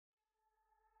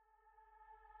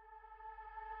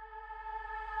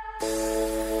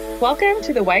Welcome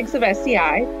to the Wags of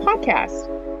SCI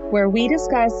podcast, where we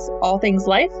discuss all things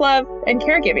life, love, and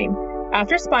caregiving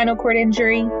after spinal cord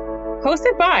injury,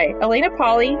 hosted by Elena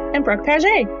Polly and Brooke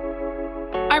Paget.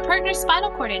 Our partner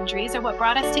spinal cord injuries are what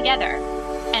brought us together,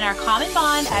 and our common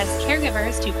bond as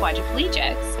caregivers to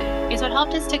quadriplegics is what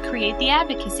helped us to create the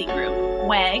advocacy group,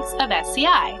 WAGS of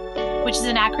SCI, which is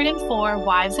an acronym for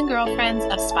Wives and Girlfriends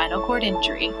of Spinal Cord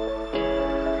Injury.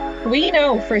 We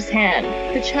know firsthand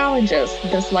the challenges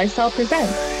this lifestyle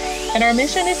presents, and our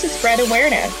mission is to spread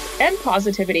awareness and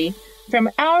positivity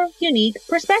from our unique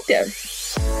perspectives.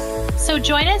 So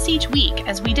join us each week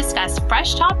as we discuss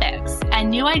fresh topics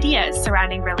and new ideas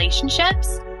surrounding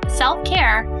relationships,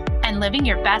 self-care, and living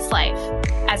your best life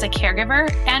as a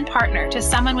caregiver and partner to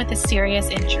someone with a serious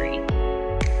injury.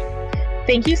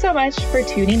 Thank you so much for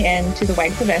tuning in to the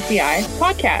Wags of SCI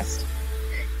podcast.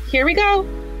 Here we go.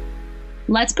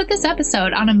 Let's put this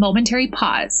episode on a momentary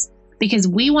pause because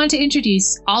we want to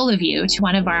introduce all of you to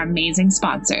one of our amazing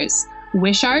sponsors,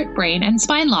 Wishart Brain and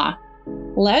Spine Law.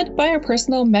 Led by our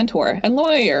personal mentor and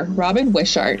lawyer, Robin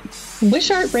Wishart,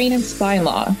 Wishart Brain and Spine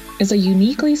Law is a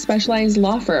uniquely specialized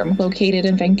law firm located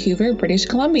in Vancouver, British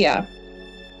Columbia.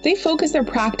 They focus their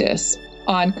practice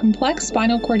on complex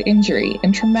spinal cord injury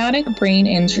and traumatic brain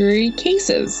injury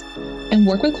cases and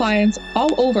work with clients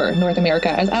all over North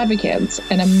America as advocates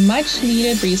and a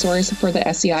much-needed resource for the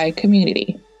SCI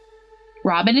community.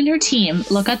 Robin and her team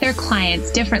look at their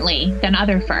clients differently than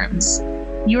other firms.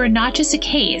 You are not just a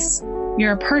case,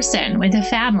 you're a person with a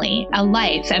family, a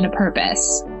life, and a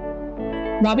purpose.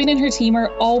 Robin and her team are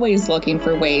always looking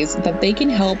for ways that they can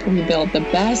help rebuild the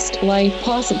best life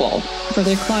possible for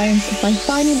their clients by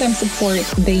finding them support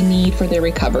they need for their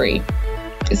recovery,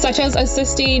 such as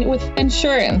assisting with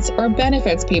insurance or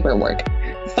benefits paperwork,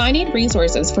 finding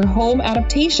resources for home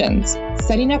adaptations,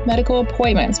 setting up medical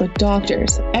appointments with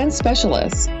doctors and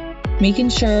specialists, making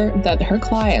sure that her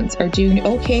clients are doing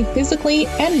okay physically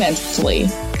and mentally.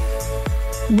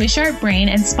 Wishart Brain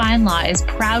and Spine Law is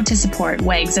proud to support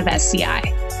WAGS of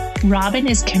SCI. Robin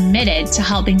is committed to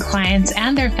helping clients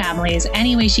and their families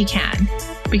any way she can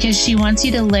because she wants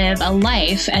you to live a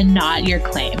life and not your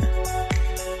claim.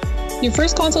 Your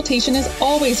first consultation is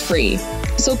always free,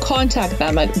 so contact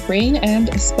them at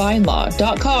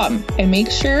brainandspinelaw.com and make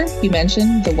sure you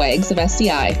mention the WAGS of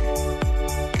SCI.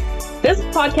 This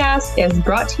podcast is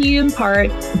brought to you in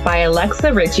part by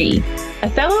Alexa Ritchie, a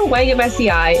fellow WAG of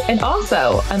SCI and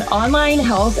also an online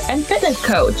health and fitness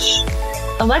coach.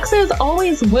 Alexa is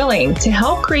always willing to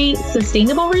help create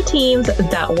sustainable routines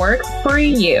that work for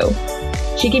you.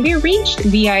 She can be reached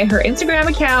via her Instagram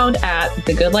account at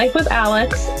The Good Life with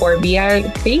Alex or via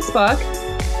Facebook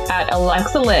at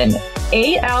Alexa Lynn,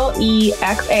 ALEXALYNN.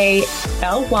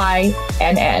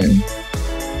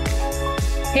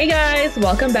 Hey guys,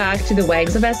 welcome back to the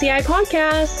Wags of SCI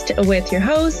podcast with your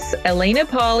hosts, Elena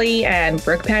Polly and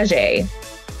Brooke Paget.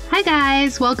 Hi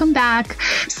guys, welcome back.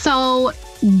 So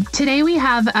today we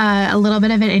have a little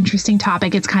bit of an interesting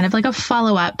topic. It's kind of like a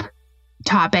follow-up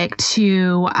topic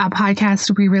to a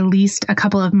podcast we released a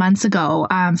couple of months ago,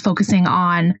 focusing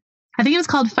on, I think it was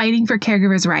called Fighting for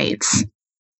Caregivers' Rights.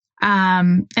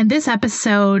 And this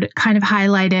episode kind of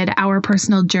highlighted our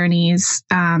personal journeys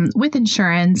with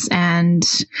insurance and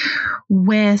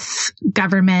with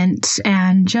government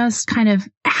and just kind of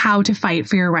how to fight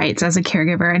for your rights as a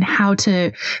caregiver and how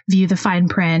to view the fine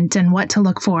print and what to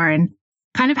look for and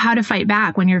kind of how to fight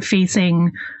back when you're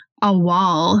facing a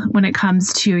wall when it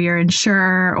comes to your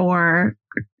insurer or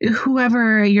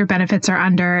whoever your benefits are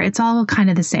under. It's all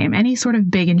kind of the same. Any sort of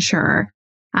big insurer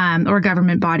or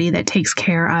government body that takes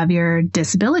care of your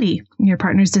disability, your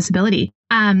partner's disability.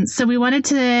 So we wanted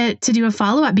to do a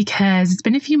follow-up because it's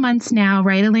been a few months now,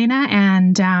 right, Elena?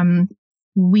 And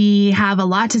we have a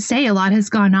lot to say. A lot has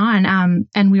gone on.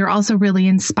 And we are also really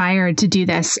inspired to do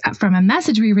this from a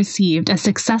message we received, a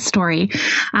success story in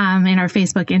our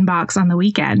Facebook inbox on the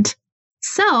weekend.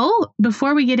 So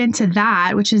before we get into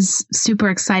that, which is super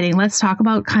exciting, let's talk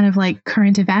about kind of like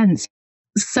current events.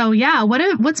 So yeah,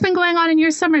 what's been going on in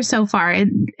your summer so far?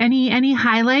 Any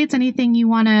highlights? Anything you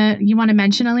wanna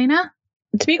mention, Elena?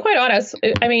 To be quite honest,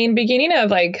 I mean, beginning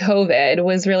of like COVID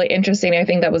was really interesting. I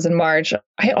think that was in March.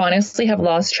 I honestly have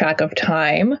lost track of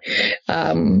time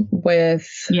with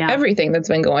everything that's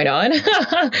been going on.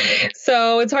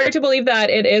 So it's hard to believe that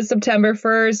it is September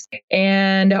 1st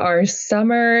and our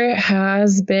summer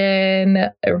has been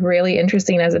really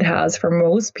interesting as it has for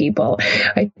most people.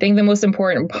 I think the most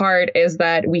important part is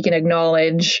that we can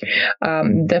acknowledge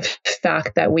the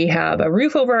fact that we have a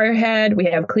roof over our head, we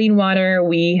have clean water,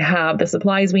 we have the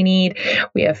supplies we need.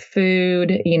 We have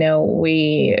food. You know,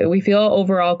 we feel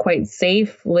overall quite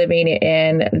safe living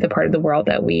in the part of the world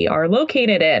that we are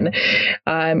located in.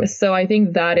 So I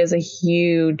think that is a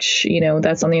huge, you know,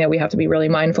 that's something that we have to be really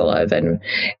mindful of and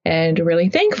really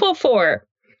thankful for.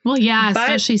 Well, yeah,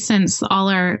 especially since all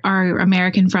our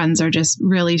American friends are just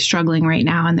really struggling right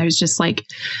now. And there's just like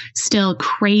still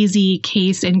crazy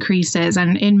case increases,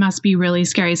 and it must be really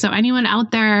scary. So anyone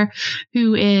out there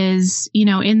who is, you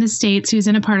know, in the States, who's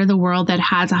in a part of the world that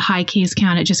has a high case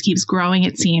count, it just keeps growing,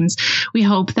 it seems. We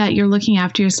hope that you're looking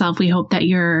after yourself. We hope that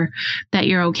you're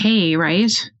okay,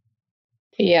 right?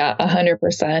 Yeah,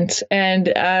 100%. And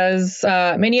as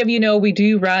many of you know, we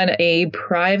do run a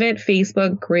private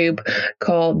Facebook group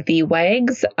called the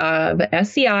WAGs of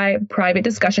SCI private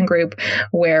discussion group,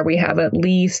 where we have at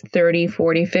least 30,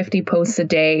 40, 50 posts a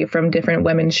day from different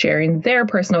women sharing their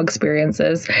personal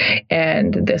experiences.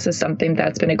 And this is something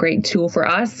that's been a great tool for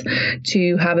us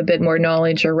to have a bit more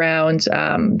knowledge around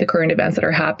the current events that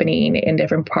are happening in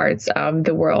different parts of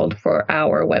the world for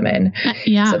our women.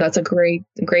 Yeah. So that's a great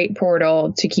portal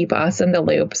to keep us in the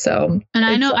loop. So, and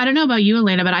I don't know about you,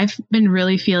 Elena, but I've been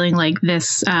really feeling like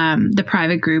this, the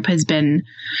private group has been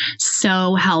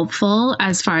so helpful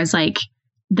as far as like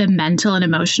the mental and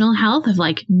emotional health of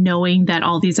like knowing that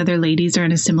all these other ladies are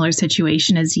in a similar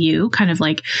situation as you, kind of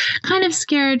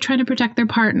scared, trying to protect their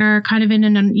partner, kind of in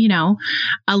an, you know,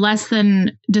 a less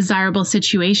than desirable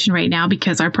situation right now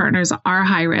because our partners are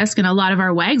high risk, and a lot of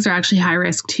our WAGs are actually high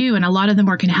risk too. And a lot of them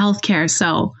work in healthcare.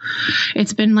 So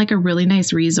it's been like a really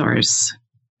nice resource.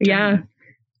 During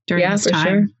this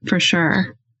time, for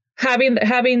sure.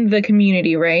 Having the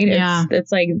community, right? Yeah.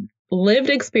 It's like lived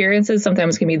experiences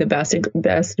sometimes can be the best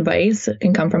advice,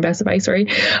 can come from best advice,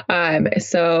 right?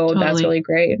 So totally. That's really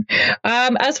great.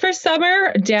 As for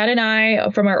summer, Dan and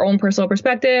I, from our own personal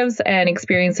perspectives and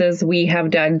experiences, we have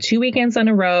done 2 weekends in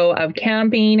a row of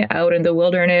camping out in the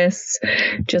wilderness.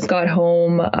 Just got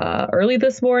home early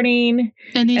this morning.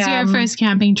 And these are your first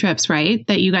camping trips, right?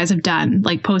 That you guys have done,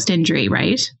 like post-injury,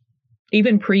 right?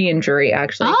 Even pre-injury,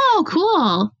 actually. Oh,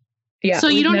 cool. Yeah. So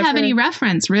you don't have any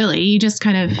reference, really. You just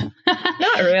kind of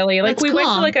not really. Like we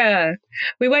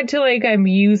went to like a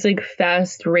music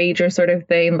fest rager sort of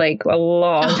thing, like a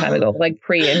long time ago, like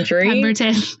pre-injury.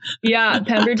 Pemberton. Yeah,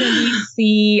 Pemberton,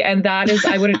 BC, and that is,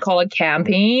 I wouldn't call it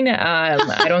camping.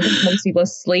 I don't think most people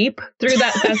sleep through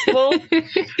that festival.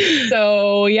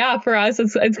 So yeah, for us,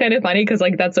 it's kind of funny because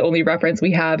like that's the only reference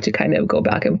we have to kind of go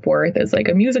back and forth is like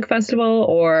a music festival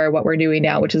or what we're doing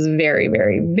now, which is very,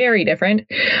 very, very different.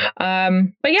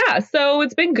 But yeah, so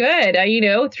it's been good. You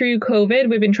know, through COVID,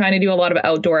 we've been trying to do a lot of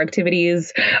outdoor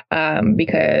activities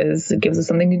because it gives us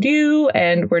something to do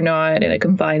and we're not in a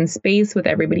confined space with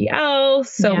everybody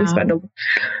else. So we spend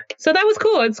so that was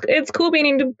cool. It's cool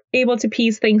being able to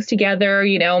piece things together.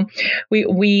 You know,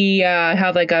 we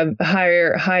have like a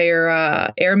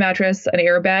higher air mattress, an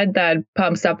air bed that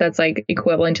pumps up that's like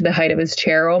equivalent to the height of his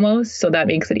chair almost. So that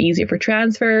makes it easier for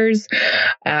transfers.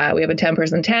 We have a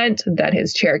 10-person tent that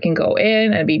his chair can go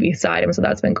in and be beside him. So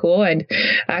that's been cool. And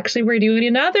actually we're doing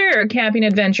another camping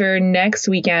adventure next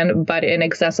weekend, but in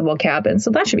accessible cabins.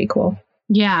 So that should be cool.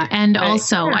 Yeah. And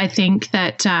also, I think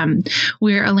that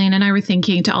Elena and I were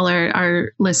thinking to all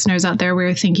our listeners out there, we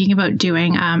were thinking about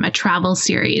doing a travel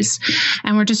series,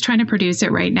 and we're just trying to produce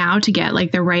it right now to get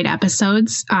like the right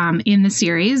episodes in the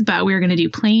series. But we're going to do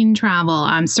plane travel,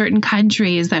 certain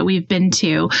countries that we've been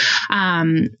to,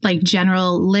 like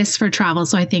general lists for travel.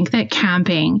 So I think that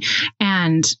camping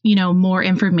and, you know, more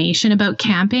information about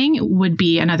camping would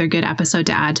be another good episode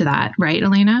to add to that. Right,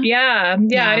 Elena? Yeah.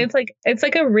 And it's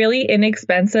like a really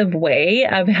inexpensive way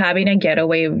of having a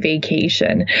getaway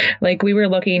vacation. Like we were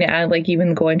looking at like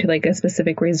even going to like a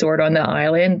specific resort on the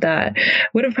island that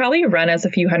would have probably run us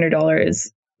a few $100s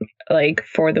like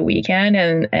for the weekend,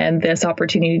 and this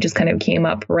opportunity just kind of came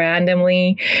up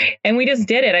randomly and we just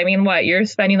did it. I mean, what, you're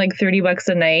spending like $30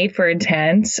 a night for a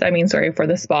tent, for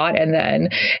the spot, and then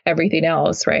everything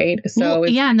else, right? So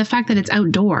and the fact that it's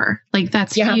outdoor, like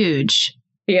that's huge.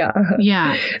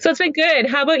 Yeah. So it's been good.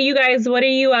 How about you guys? What are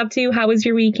you up to? How was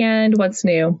your weekend? What's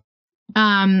new?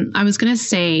 I was going to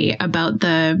say about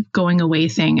the going away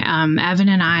thing. Evan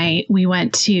and I, we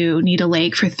went to Nita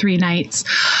Lake for 3 nights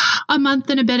a month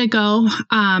and a bit ago.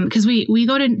 Cause we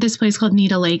go to this place called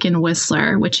Nita Lake in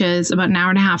Whistler, which is about an hour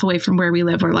and a half away from where we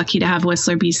live. We're lucky to have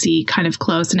Whistler, BC kind of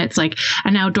close. And it's like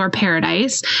an outdoor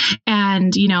paradise.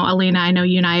 And, you know, Elena, I know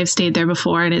you and I have stayed there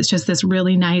before, and it's just this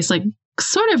really nice, like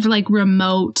sort of like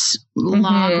remote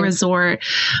log resort.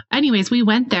 Anyways, we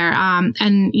went there.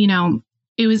 And, you know,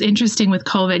 it was interesting with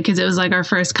COVID because it was like our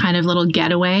first kind of little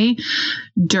getaway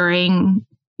during,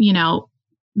 you know,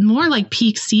 more like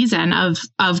peak season of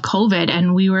COVID.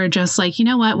 And we were just like, you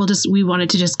know what, we wanted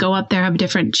to just go up there, have a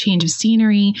different change of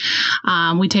scenery.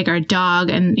 We take our dog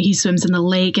and he swims in the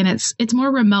lake, and it's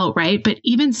more remote, right? But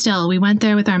even still, we went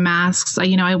there with our masks.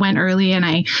 I went early and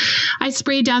I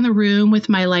sprayed down the room with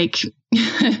my like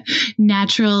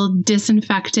natural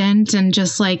disinfectant, and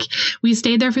just like, we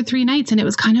stayed there for 3 nights, and it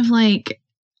was kind of like,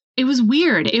 it was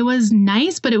weird. It was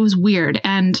nice, but it was weird.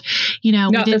 And,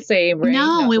 not the same, right?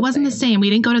 No, it wasn't the same. We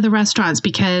didn't go to the restaurants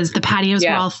because the patios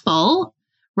were all full,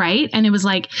 right? And it was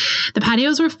like, the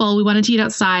patios were full. We wanted to eat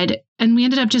outside, and we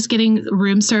ended up just getting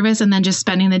room service and then just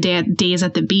spending the days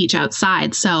at the beach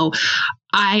outside. So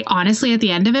I honestly, at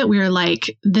the end of it, we were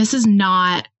like, this is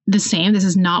not the same. This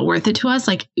is not worth it to us.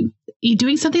 Like,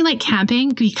 doing something like camping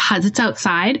because it's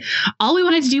outside, all we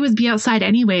wanted to do was be outside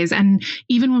anyways. And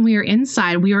even when we were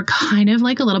inside, we were kind of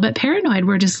like a little bit paranoid.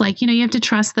 We're just like, you have to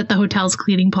trust that the hotel's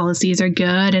cleaning policies are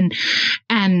good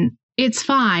and it's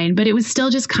fine. But it was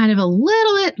still just kind of a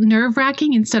little bit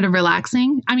nerve-wracking instead of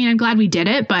relaxing. I mean, I'm glad we did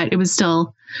it, but it was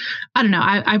still, I don't know.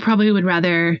 I probably would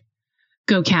rather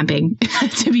go camping,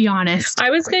 to be honest. I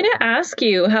was going to ask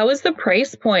you, how was the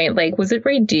price point? Like, was it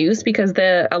reduced because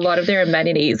a lot of their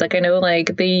amenities, like I know,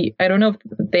 like I don't know if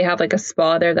they have like a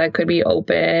spa there that could be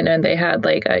open, and they had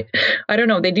like, I don't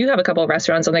know, they do have a couple of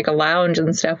restaurants and like a lounge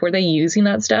and stuff. Were they using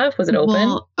that stuff? Was it open?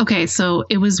 Well, okay. So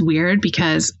it was weird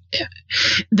because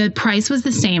the price was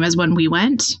the same as when we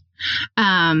went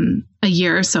a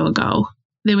year or so ago.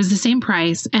 It was the same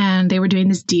price, and they were doing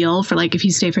this deal for like, if you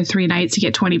stay for 3 nights, you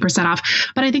get 20% off.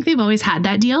 But I think they've always had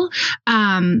that deal.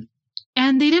 And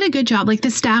they did a good job. Like, the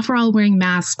staff were all wearing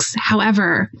masks.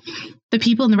 However, the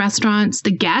people in the restaurants, the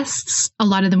guests, a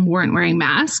lot of them weren't wearing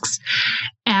masks.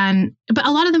 But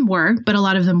a lot of them were, but a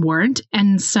lot of them weren't.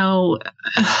 And so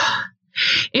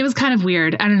it was kind of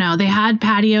weird. I don't know. They had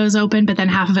patios open, but then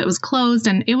half of it was closed,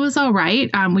 and it was all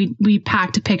right. We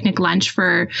packed a picnic lunch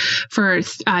for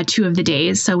 2 of the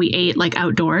days, so we ate like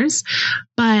outdoors.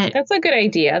 But that's a good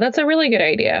idea. That's a really good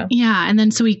idea. Yeah, and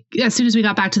then so as soon as we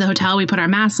got back to the hotel, we put our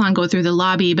masks on, go through the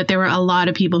lobby. But there were a lot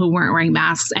of people who weren't wearing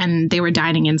masks, and they were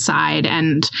dining inside,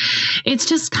 and it's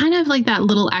just kind of like that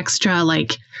little extra,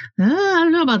 like, I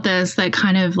don't know about this, that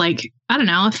kind of like, I don't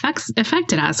know,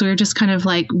 affected us. We were just kind of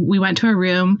like, we went to our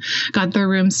room, got the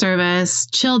room service,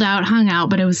 chilled out, hung out,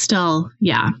 but it was still,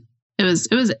 it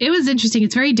was interesting.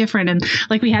 It's very different. And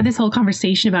like, we had this whole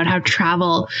conversation about how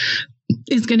travel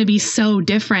is going to be so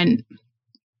different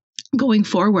going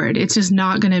forward. It's just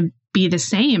not going to be the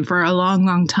same for a long,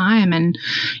 long time. And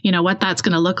what that's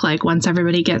going to look like once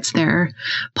everybody gets their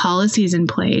policies in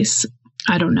place,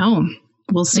 I don't know.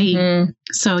 We'll see. Mm-hmm.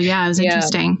 So it was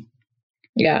interesting.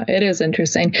 Yeah, it is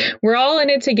interesting. We're all in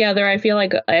it together. I feel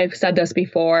like I've said this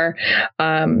before,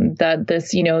 that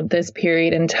this, this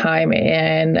period in time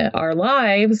in our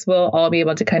lives, we'll all be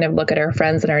able to kind of look at our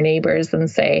friends and our neighbors and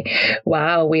say,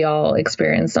 wow, we all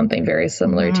experienced something very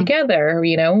similar together,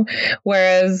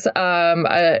 whereas,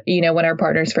 when our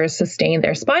partners first sustained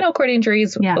their spinal cord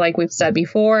injuries, like we've said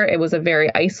before, it was a very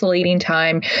isolating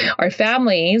time. Our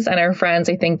families and our friends,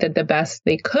 I think, did the best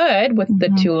they could with the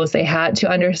tools they had to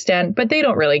understand, but they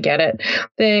don't really get it.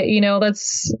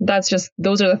 That's just,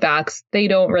 those are the facts. They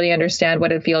don't really understand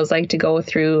what it feels like to go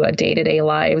through a day-to-day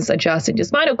lives adjusting to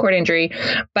spinal cord injury.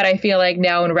 But I feel like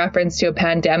now, in reference to a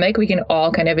pandemic, we can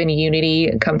all kind of in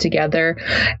unity come together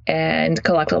and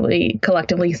collectively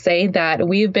say that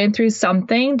we've been through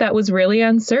something that was really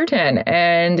uncertain,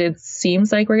 and it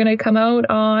seems like we're going to come out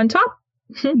on top.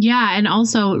 Yeah. And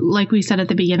also, like we said at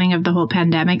the beginning of the whole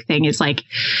pandemic thing, is like,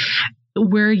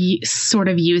 we're sort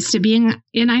of used to being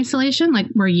in isolation. Like,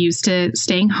 we're used to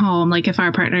staying home. Like, if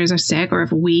our partners are sick or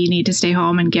if we need to stay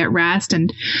home and get rest,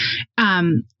 and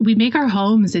we make our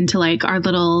homes into like our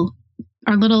little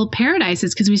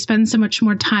paradises, because we spend so much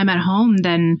more time at home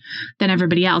than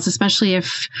everybody else, especially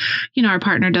if, our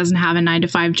partner doesn't have a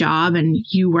 9-to-5 job and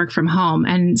you work from home.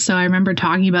 And so I remember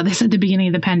talking about this at the beginning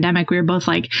of the pandemic. We were both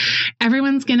like,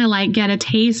 everyone's going to like get a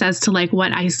taste as to like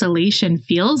what isolation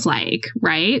feels like.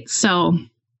 Right. So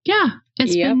yeah,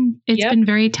 it's been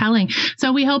very telling.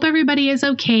 So we hope everybody is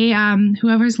okay.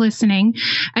 Whoever's listening,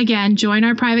 again, join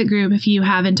our private group if you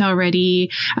haven't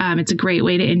already. It's a great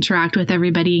way to interact with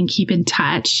everybody and keep in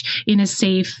touch in a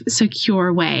safe,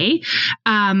 secure way.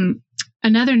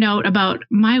 Another note about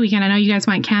my weekend. I know you guys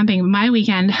went camping. My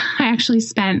weekend, I actually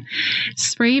spent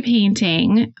spray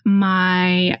painting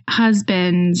my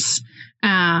husband's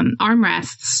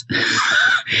armrests.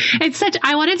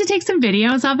 I wanted to take some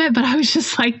videos of it, but I was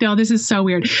just like, no, this is so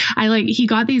weird. He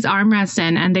got these armrests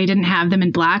in and they didn't have them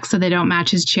in black, so they don't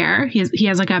match his chair. He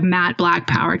has like a matte black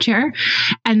power chair.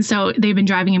 And so they've been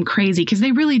driving him crazy because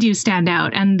they really do stand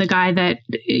out. And the guy that,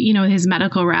 his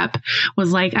medical rep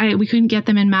was like, we couldn't get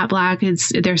them in matte black.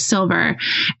 They're silver.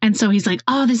 And so he's like,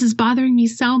 oh, this is bothering me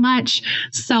so much.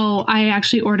 So I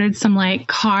actually ordered some like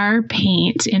car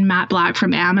paint in matte black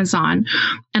from Amazon.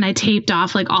 And I taped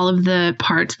off like all of the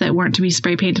parts that weren't to be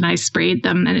spray painted and I sprayed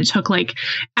them. And it took like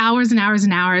hours and hours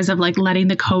and hours of like letting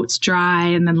the coats dry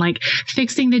and then like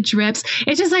fixing the drips.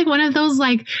 It's just like one of those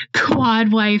like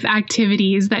quad wife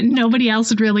activities that nobody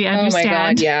else would really understand. Oh my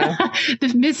God, yeah. The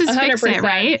Mrs. 100%. Fix It,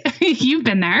 right? You've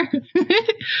been there.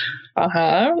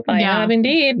 I have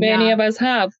indeed. Many of us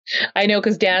have. I know,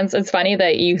 because it's funny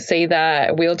that you say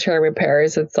that wheelchair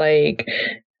repairs. It's like,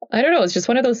 I don't know. It's just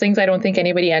one of those things I don't think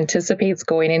anybody anticipates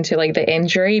going into like the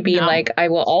injury being like, I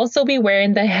will also be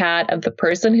wearing the hat of the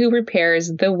person who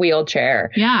repairs the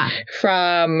wheelchair. Yeah.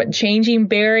 From changing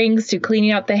bearings to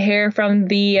cleaning out the hair from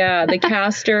the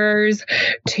casters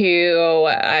to,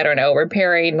 I don't know,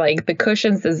 repairing like the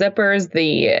cushions, the zippers,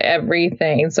 the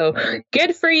everything. So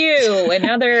good for you.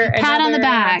 Another pat on the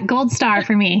back. Gold star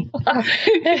for me.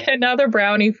 Another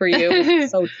brownie for you.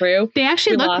 So true. They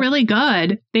actually look really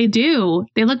good. They do.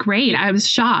 They look great. I was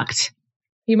shocked.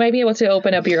 You might be able to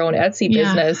open up your own Etsy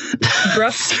business.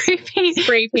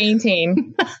 Spray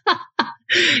painting.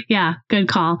 Yeah, good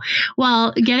call.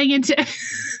 Well, getting into a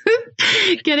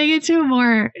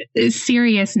more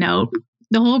serious note,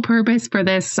 the whole purpose for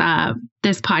this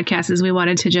podcast is we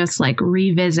wanted to just like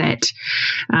revisit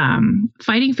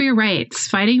fighting for your rights,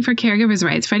 fighting for caregivers'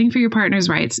 rights, fighting for your partner's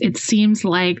rights. It seems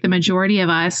like the majority of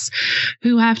us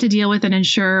who have to deal with an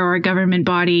insurer or a government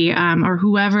body or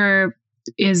whoever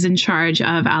is in charge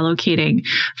of allocating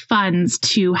funds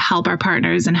to help our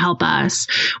partners and help us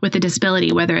with a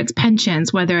disability, whether it's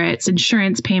pensions, whether it's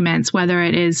insurance payments, whether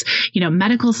it is,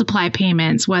 medical supply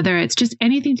payments, whether it's just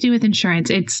anything to do with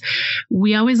insurance.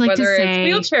 We always like to say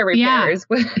wheelchair repairs.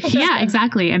 Yeah,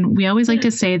 exactly. And we always like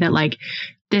to say that like,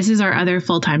 this is our other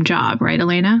full-time job, right,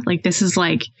 Elena? Like this is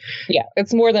like, yeah,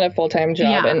 it's more than a full-time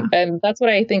job. Yeah. And that's what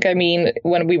I think. I mean,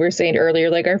 when we were saying earlier,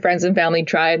 like our friends and family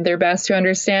tried their best to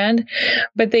understand,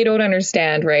 but they don't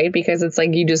understand, right? Because it's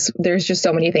like, there's just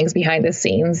so many things behind the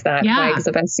scenes that WAGs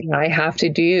of SCI have to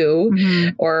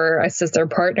do or assist their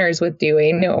partners with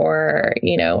doing, or,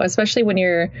 especially when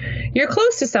you're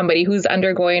close to somebody who's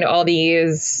undergoing all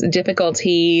these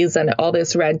difficulties and all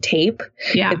this red tape.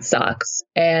 Yeah. It sucks.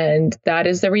 And that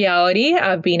is the reality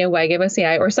of being a WAG of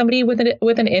SCI or somebody with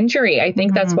an injury. I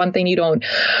think that's one thing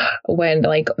when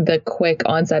like the quick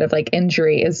onset of like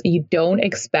injury is you don't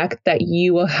expect that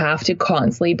you will have to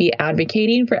constantly be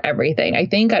advocating for everything. I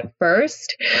think at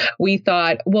first we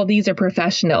thought, well, these are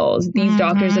professionals, these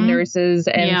doctors and nurses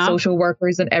and social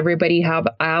workers and everybody have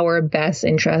our best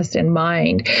interest in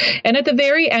mind. And at the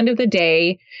very end of the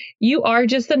day, you are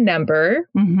just a number.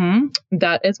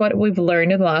 That is what we've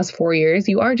learned in the last 4 years.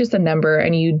 You are just a number,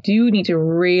 and you do need to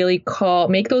really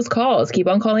make those calls, keep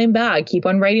on calling back, keep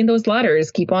on writing those letters,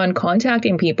 keep on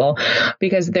contacting people,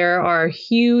 because there are a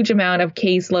huge amount of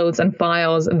caseloads and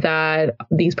files that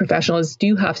these professionals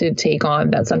do have to take on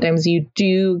that sometimes you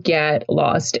do get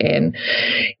lost in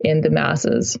the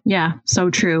masses. Yeah,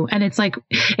 so true. And it's like,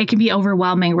 it can be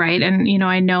overwhelming, right? And,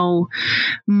 I know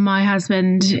my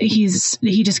husband, he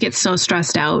just gets so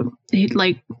stressed out.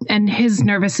 And his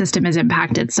nervous system is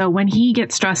impacted. So when he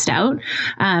gets stressed out,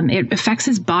 it affects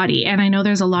his body. And I know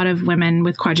there's a lot of women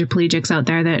with quadriplegics out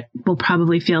there that will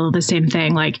probably feel the same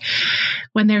thing. Like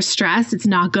when they're stressed, it's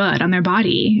not good on their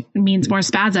body. It means more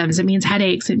spasms. It means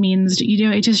headaches. It means,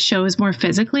 it just shows more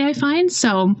physically, I find.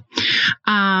 So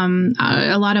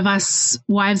a lot of us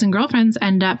wives and girlfriends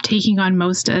end up taking on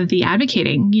most of the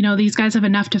advocating. These guys have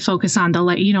enough to focus on.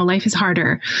 Life is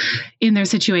harder in their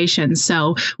situations.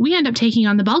 So we end up taking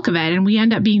on the bulk of it, and we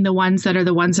end up being the ones that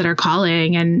are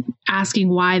calling and asking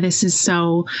why this is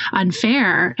so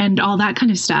unfair and all that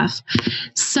kind of stuff.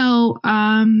 So,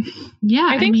 yeah,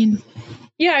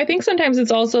 I think sometimes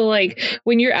it's also like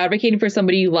when you're advocating for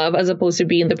somebody you love, as opposed to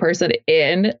being the person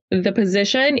in the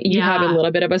position, you have a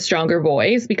little bit of a stronger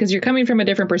voice because you're coming from a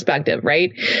different perspective,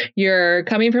 right? You're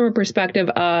coming from a perspective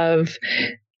of,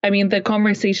 the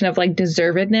conversation of like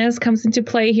deservedness comes into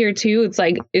play here too. It's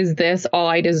like, is this all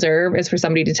I deserve is for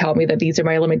somebody to tell me that these are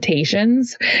my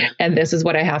limitations and this is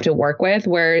what I have to work with?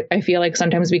 Where I feel like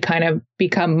sometimes we kind of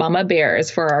become mama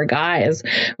bears for our guys,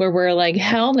 where we're like,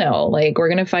 hell no, like we're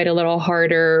going to fight a little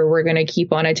harder. We're going to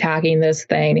keep on attacking this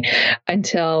thing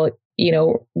until,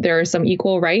 there are some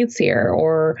equal rights here,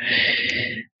 or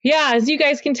Yeah, as you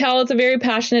guys can tell, it's a very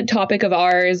passionate topic of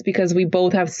ours because we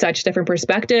both have such different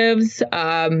perspectives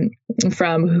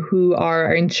from who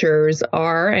our insurers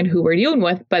are and who we're dealing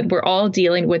with, but we're all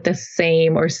dealing with the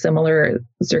same or similar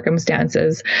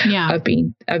circumstances of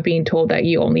being told that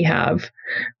you only have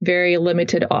very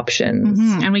limited options.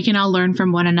 Mm-hmm. And we can all learn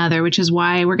from one another, which is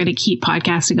why we're going to keep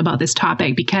podcasting about this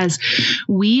topic, because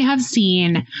we have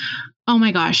seen, oh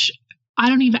my gosh,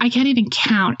 I can't even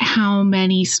count how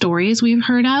many stories we've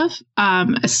heard of,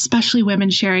 especially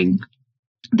women sharing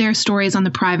their stories on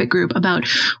the private group about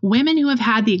women who have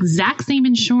had the exact same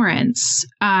insurance,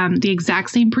 the exact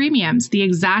same premiums, the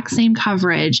exact same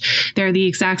coverage. They're the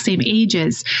exact same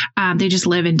ages. They just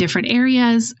live in different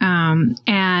areas.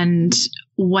 And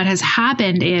what has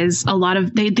happened is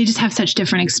they just have such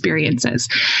different experiences.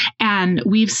 And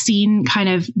we've seen kind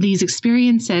of these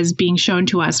experiences being shown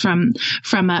to us from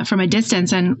a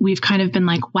distance. And we've kind of been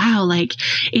like, wow, like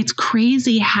it's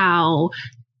crazy how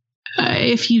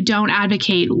if you don't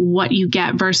advocate what you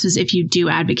get versus if you do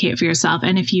advocate for yourself.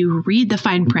 And if you read the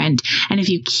fine print and if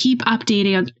you keep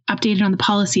updated on the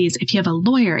policies, if you have a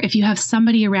lawyer, if you have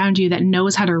somebody around you that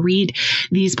knows how to read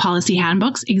these policy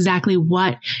handbooks, exactly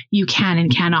what you can and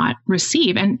cannot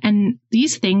receive. And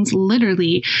these things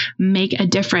literally make a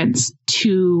difference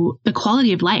to the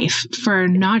quality of life for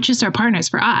not just our partners,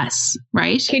 for us,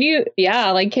 right? Can you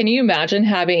imagine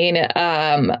having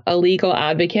a legal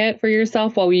advocate for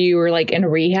yourself while you were like in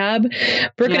rehab?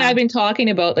 Brooke and I have been talking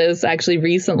about this actually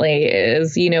recently,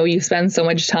 is, you spend so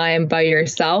much time by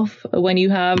yourself when you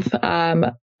have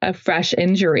a fresh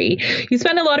injury. You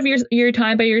spend a lot of your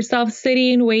time by yourself,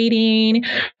 sitting, waiting.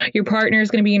 Your partner is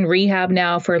going to be in rehab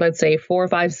now for, let's say, 4,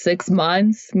 5, 6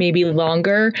 months, maybe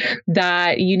longer,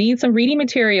 that you need some reading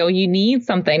material. You need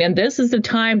something. And this is the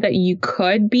time that you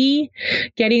could be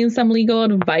getting some legal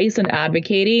advice and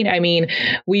advocating. I mean,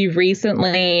 we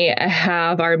recently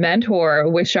have our mentor,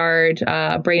 Wishart,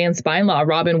 Brain and Spine Law,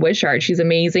 Robin Wishart. She's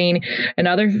amazing.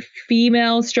 Another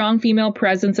strong female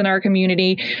presence in our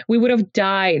community. We would have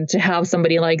died to have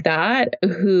somebody like that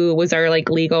who was our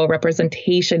legal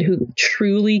representation, who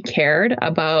truly cared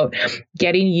about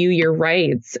getting you your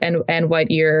rights and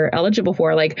what you're eligible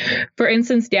for. Like, for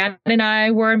instance, Dan and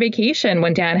I were on vacation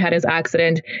when Dan had his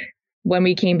accident. When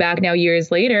we came back now years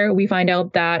later, we find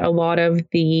out that a lot of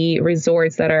the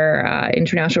resorts that are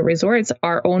international resorts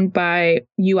are owned by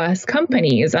U.S.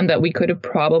 companies, and that we could have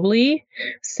probably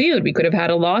sued. We could have had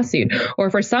a lawsuit.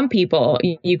 Or for some people,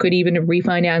 you could even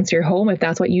refinance your home if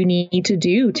that's what you need to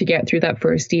do to get through that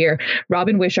first year.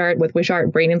 Robin Wishart with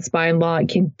Wishart Brain and Spine Law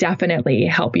can definitely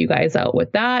help you guys out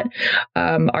with that.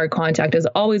 Our contact is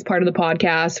always part of the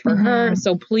podcast for her.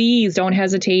 So please don't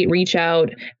hesitate. Reach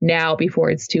out now before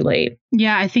it's too late.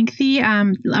 Yeah, I think the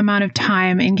amount of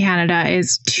time in Canada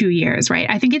is 2 years, right?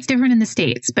 I think it's different in the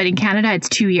States, but in Canada, it's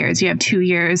 2 years. You have 2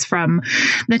 years from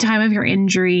the time of your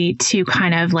injury to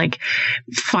kind of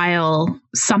file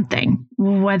something,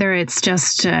 whether it's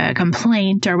just a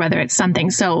complaint or whether it's something.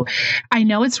 So I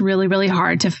know it's really, really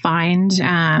hard to find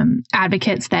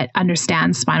advocates that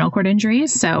understand spinal cord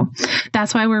injuries. So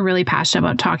that's why we're really passionate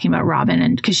about talking about Robin,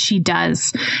 and because she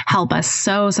does help us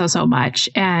so much.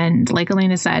 And like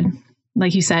Elena said,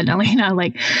 like you said, Elena,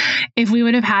 if we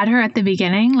would have had her at the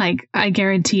beginning, I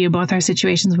guarantee you both our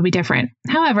situations would be different.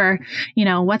 However,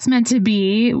 what's meant to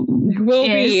be will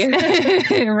be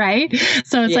right.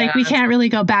 So it's we can't really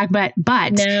go back, but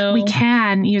no. We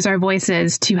can use our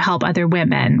voices to help other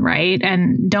women. Right.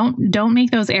 And don't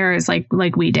make those errors like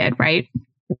we did. Right.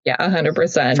 Yeah,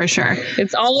 100%. For sure.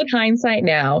 It's all in hindsight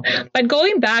now. But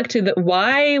going back to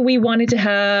why we wanted to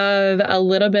have a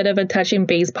little bit of a touching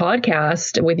base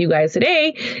podcast with you guys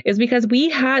today is because we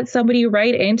had somebody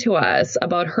write into us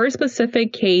about her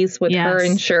specific case with her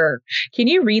insurer. Can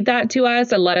you read that to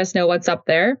us and let us know what's up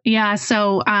there? Yeah.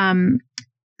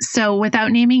 So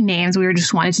without naming names, we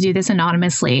just wanted to do this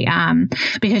anonymously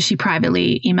because she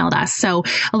privately emailed us. So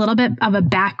a little bit of a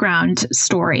background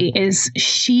story is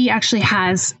she actually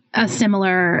has a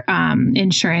similar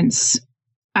insurance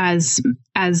as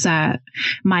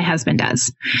my husband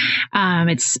does.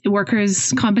 It's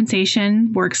workers'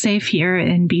 compensation, WorkSafe here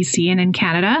in BC and in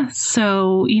Canada.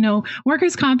 So,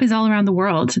 workers' comp is all around the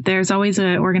world. There's always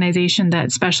an organization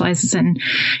that specializes in,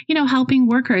 helping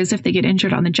workers if they get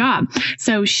injured on the job.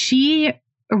 So she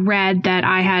read that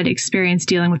I had experience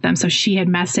dealing with them. So she had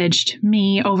messaged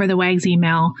me over the WAGS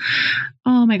email.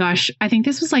 Oh my gosh. I think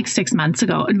this was 6 months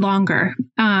ago, longer,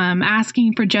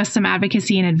 asking for just some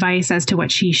advocacy and advice as to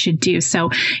what she should do. So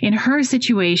in her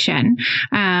situation,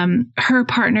 her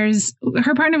partner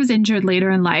was injured later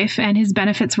in life and his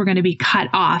benefits were going to be cut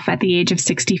off at the age of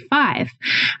 65,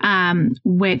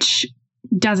 which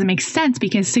doesn't make sense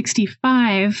because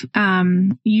 65,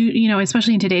 you know,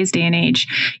 especially in today's day and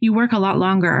age, you work a lot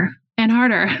longer and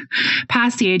harder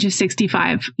past the age of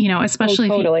 65, you know, especially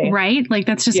totally. if you, right? Like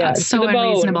that's just so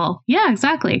unreasonable. Yeah,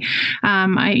 exactly.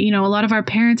 You know, a lot of our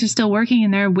parents are still working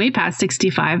and they're way past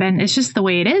 65 and it's just the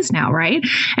way it is now. Right.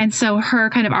 And so her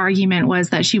kind of argument was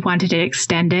that she wanted it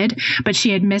extended, but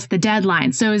she had missed the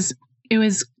deadline. So it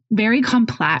was very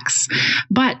complex,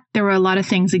 but there were a lot of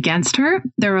things against her.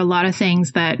 There were a lot of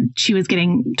things that she was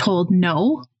getting told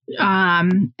no.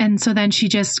 And so then she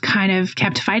just kind of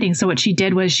kept fighting. So what she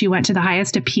did was she went to the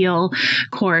highest appeal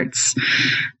courts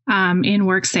in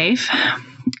WorkSafe,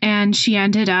 and she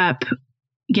ended up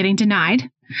getting denied.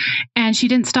 And she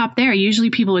didn't stop there. Usually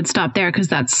people would stop there because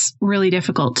that's really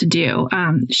difficult to do.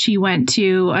 She went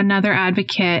to another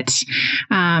advocate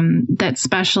that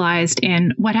specialized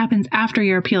in what happens after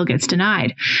your appeal gets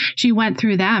denied. She went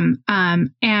through them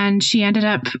and she ended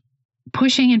up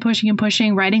pushing and pushing and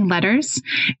pushing, writing letters.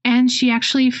 And she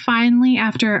actually finally,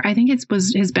 after I think has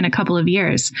been a couple of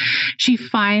years, she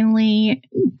finally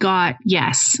got,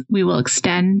 yes, we will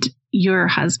extend your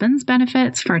husband's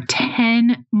benefits for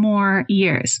 10 more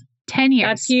years. 10 years.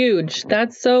 That's huge.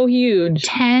 That's so huge.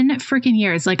 10 freaking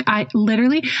years. Like I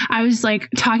was like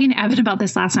talking to Evan about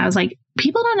this last night. I was like,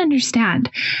 people don't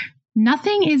understand.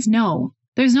 Nothing is no.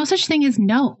 There's no such thing as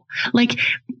no. Like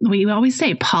we always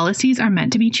say, policies are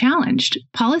meant to be challenged.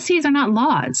 Policies are not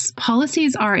laws.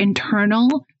 Policies are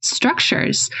internal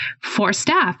structures for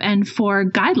staff and for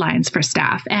guidelines for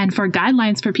staff and for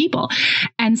guidelines for people.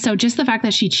 And so just the fact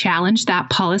that she challenged that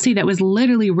policy that was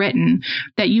literally written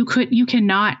that you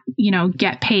cannot, you know,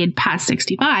 get paid past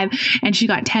 65 and she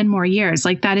got 10 more years.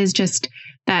 Like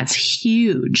that's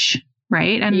huge.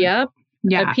 Right. And yep.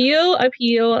 Yeah. Appeal. That's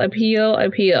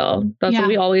what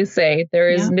we always say. There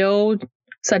is no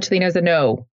such thing as a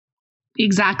no.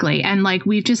 Exactly. And like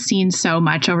we've just seen so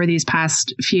much over these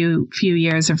past few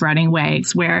years of running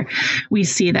WAGs where we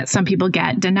see that some people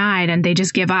get denied and they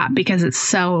just give up because it's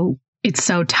so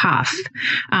tough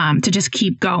to just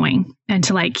keep going and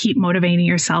to like keep motivating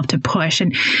yourself to push.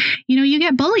 And, you know, you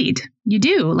get bullied. You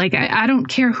do. Like, I don't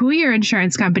care who your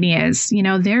insurance company is, you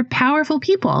know, they're powerful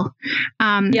people.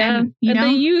 And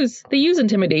they use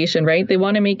intimidation, right? They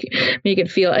want to make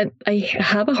it feel, and I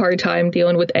have a hard time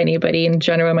dealing with anybody in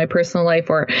general in my personal life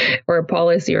or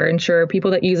policy or insurer,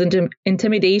 people that use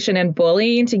intimidation and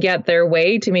bullying to get their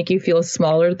way, to make you feel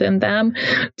smaller than them.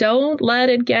 Don't let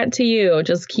it get to you.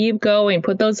 Just keep going.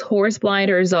 Put those horse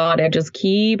blinders on and just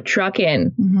keep trucking.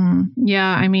 Mm-hmm. Yeah.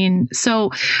 I mean,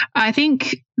 so I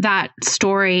think that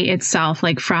story itself,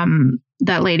 like from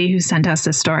that lady who sent us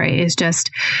this story, is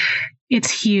just, it's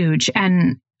huge.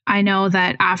 And I know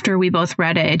that after we both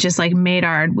read it, it just like made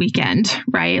our weekend,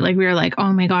 right? Like we were like,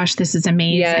 oh my gosh, this is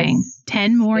amazing. Yes.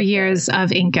 10 more years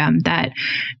of income that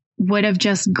would have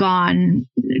just gone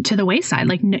to the wayside.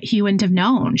 Like she wouldn't have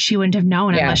known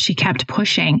unless she kept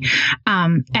pushing.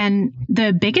 And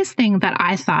the biggest thing that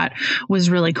I thought was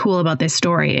really cool about this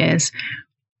story is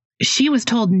she was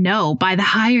told no by the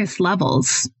highest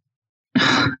levels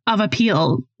of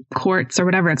appeal courts or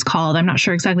whatever it's called. I'm not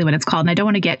sure exactly what it's called. And I don't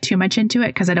want to get too much into it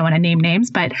because I don't want to name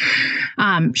names, but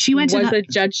she went Was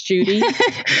it Judge Judy?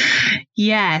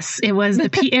 Yes, it was the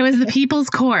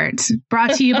People's Court,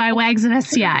 brought to you by WAGs of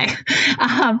STI.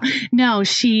 No,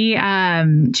 she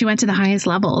went to the highest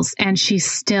levels and she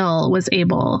still was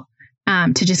able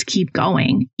to just keep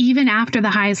going, even after the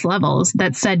highest levels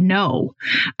that said no.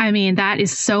 I mean, that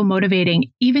is so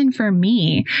motivating, even for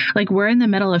me. Like we're in the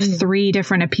middle of 3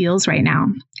 different appeals right now.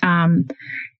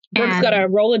 Brooke's got a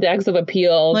Rolodex of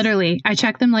appeals. Literally, I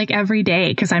check them like every day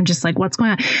because I'm just like, what's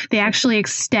going on? They actually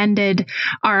extended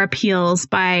our appeals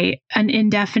by an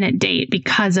indefinite date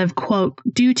because of, quote,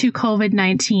 due to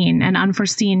COVID-19 and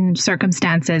unforeseen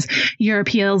circumstances, your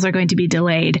appeals are going to be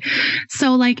delayed.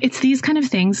 So like, it's these kind of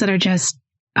things that are just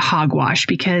hogwash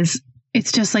because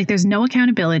it's just like, there's no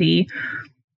accountability.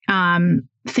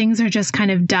 Things are just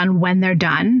kind of done when they're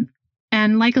done.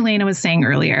 And like Elena was saying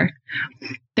earlier,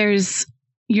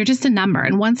 you're just a number.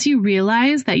 And once you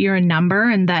realize that you're a number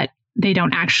and that they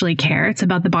don't actually care, it's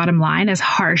about the bottom line, as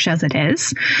harsh as it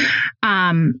is,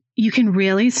 you can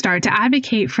really start to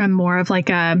advocate from more of like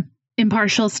a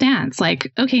impartial stance.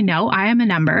 Like, okay, no, I am a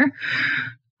number.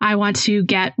 I want to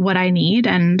get what I need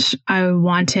and I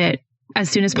want it as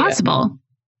soon as possible.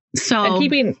 So and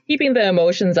keeping the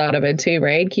emotions out of it too,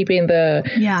 right?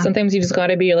 Sometimes you just got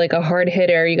to be like a hard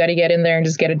hitter. You got to get in there and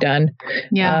just get it done.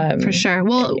 Yeah, for sure.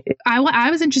 Well,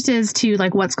 I was interested as to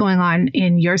like what's going on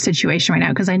in your situation right now,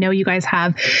 because I know you guys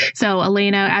have. So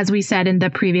Elena, as we said in the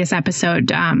previous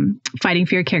episode, Fighting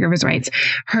for Your Caregivers' Rights,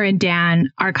 her and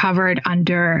Dan are covered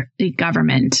under the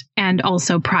government and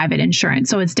also private insurance.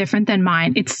 So it's different than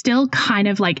mine. It's still kind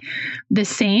of like the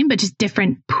same, but just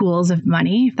different pools of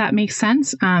money, if that makes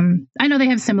sense. I know they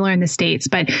have similar in the States,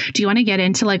 but do you want to get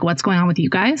into like what's going on with you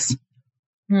guys?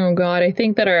 Oh God, I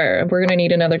think that we're going to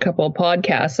need another couple of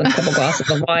podcasts and a couple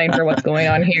glasses of wine for what's going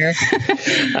on here.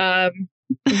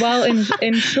 Well,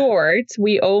 in short,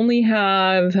 we only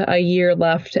have a year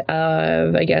left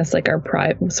of, I guess, like our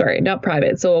not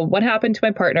private. So what happened to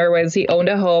my partner was he owned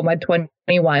a home at 21,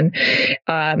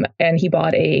 and he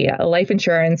bought a life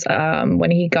insurance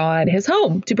when he got his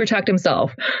home to protect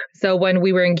himself. So when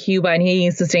we were in Cuba and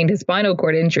he sustained his spinal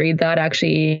cord injury, that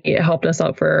actually helped us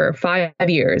out for 5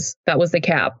 years. That was the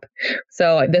cap.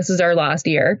 So this is our last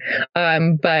year.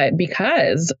 But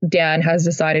because Dan has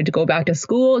decided to go back to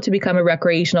school to become a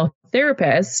recreational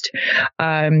therapist,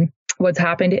 what's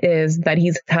happened is that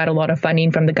he's had a lot of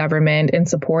funding from the government in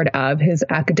support of his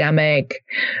academic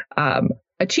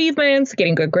achievements,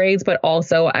 getting good grades, but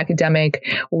also academic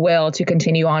will to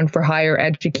continue on for higher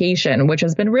education, which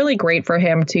has been really great for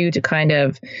him to kind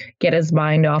of get his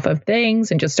mind off of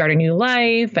things and just start a new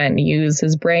life and use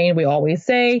his brain. We always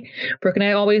say, Brooke and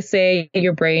I always say,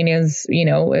 your brain is,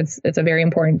 it's a very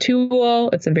important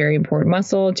tool. It's a very important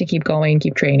muscle to keep going,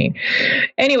 keep training.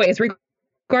 Anyways,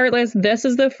 regardless, this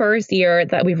is the first year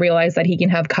that we've realized that he can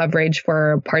have coverage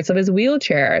for parts of his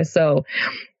wheelchair. So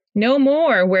no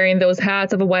more wearing those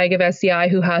hats of a WAG of SCI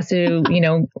who has to,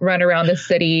 run around the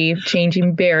city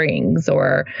changing bearings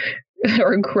or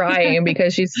crying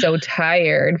because she's so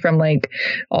tired from like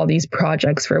all these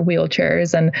projects for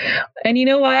wheelchairs. And you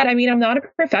know what? I mean, I'm not a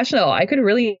professional. I could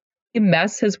really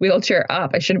mess his wheelchair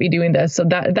up. I shouldn't be doing this. So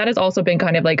that has also been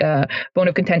kind of like a bone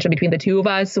of contention between the two of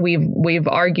us. We've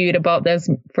argued about this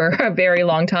for a very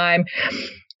long time.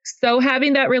 So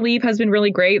having that relief has been really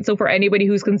great. So for anybody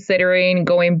who's considering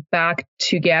going back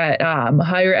to get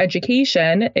higher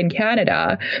education in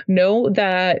Canada, know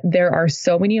that there are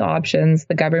so many options.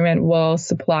 The government will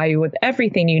supply you with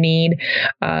everything you need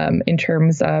in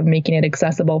terms of making it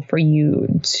accessible for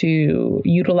you to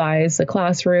utilize the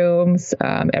classrooms,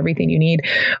 everything you need.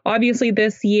 Obviously,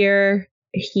 this year,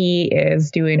 he is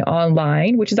doing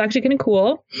online, which is actually kind of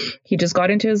cool. He just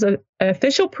got into his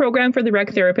official program for the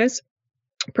rec therapist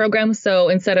program. So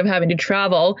instead of having to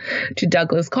travel to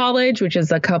Douglas College, which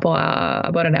is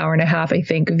about an hour and a half, I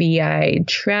think, via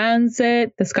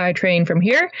transit, the SkyTrain from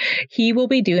here, he will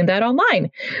be doing that online.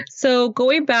 So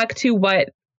going back to what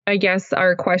I guess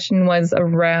our question was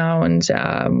around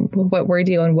what we're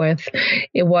dealing with,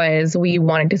 it was we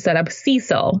wanted to set up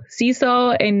Cecil.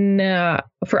 Cecil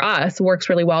for us works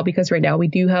really well because right now we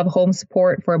do have home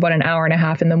support for about an hour and a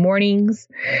half in the mornings.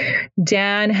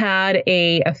 Dan had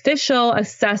a official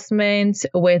assessment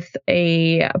with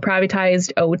a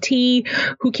privatized OT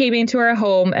who came into our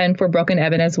home and for Brooke and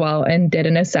Evan as well and did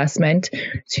an assessment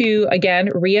to, again,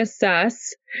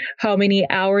 reassess how many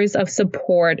hours of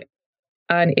support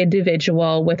an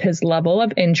individual with his level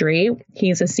of injury,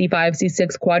 he's a C5,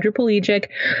 C6 quadriplegic,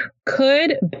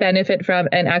 could benefit from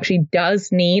and actually does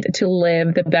need to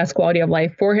live the best quality of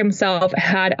life for himself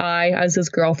had I, as his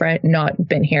girlfriend, not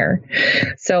been here.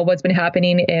 So what's been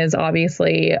happening is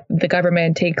obviously the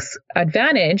government takes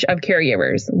advantage of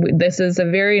caregivers. This is a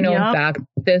very known fact.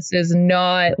 This is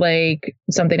not like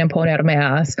something I'm pulling out of my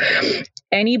ass.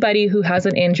 Anybody who has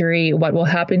an injury, what will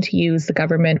happen to you is the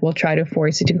government will try to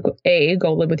force you to,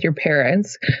 go live with your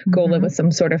parents, go live with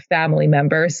some sort of family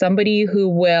member, somebody who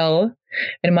will,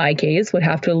 in my case, would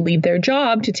have to leave their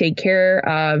job to take care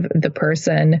of the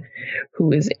person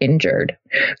who is injured.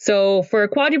 So for a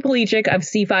quadriplegic of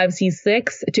C5,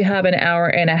 C6, to have an hour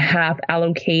and a half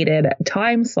allocated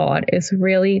time slot is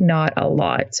really not a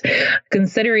lot.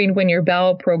 Considering when your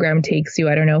bowel program takes you,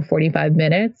 45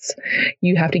 minutes,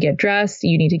 you have to get dressed,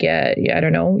 you need to get, you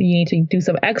need to do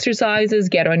some exercises,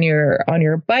 get on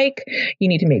your bike, you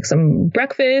need to make some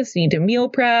breakfast, you need to meal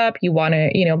prep, you want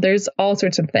to, there's all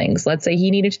sorts of things. Let's say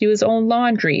he needed to do his own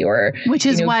laundry which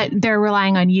is what they're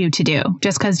relying on you to do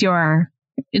just because you're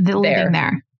living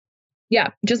there.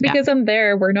 Yeah. Just because I'm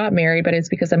there, we're not married, but it's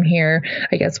because I'm here.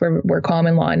 I guess we're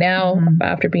common law now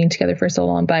after being together for so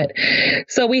long. But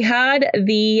so we had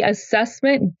the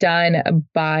assessment done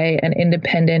by an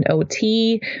independent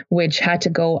OT, which had to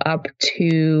go up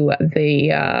to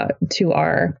to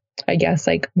our I guess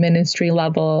like ministry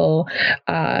level.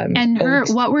 And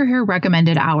what were her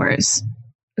recommended hours?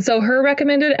 So her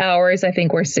recommended hours, I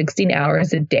think, were 16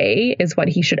 hours a day is what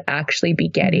he should actually be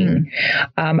getting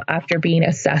after being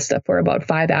assessed for about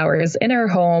 5 hours in her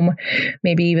home.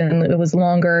 Maybe even it was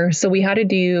longer. So we had to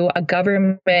do a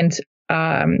government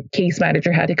case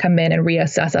manager had to come in and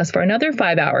reassess us for another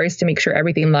 5 hours to make sure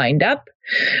everything lined up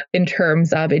in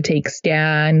terms of it takes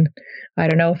Dan, I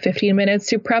don't know, 15 minutes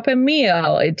to prep a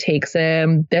meal. It takes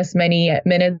him this many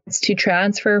minutes to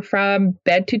transfer from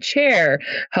bed to chair.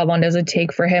 How long does it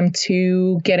take for him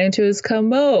to get into his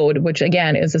commode, which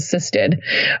again is assisted,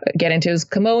 get into his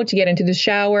commode, to get into the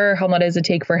shower? How long does it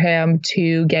take for him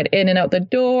to get in and out the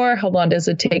door? How long does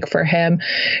it take for him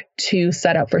to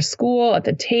set up for school at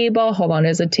the table? How long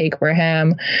does it take for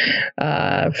him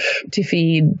to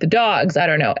feed the dogs? I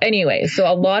don't know. Anyway, so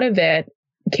a lot of it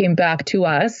came back to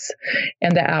us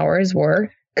and the hours were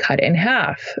cut in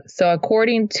half. So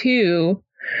according to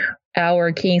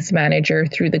our case manager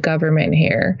through the government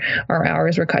here, our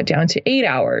hours were cut down to 8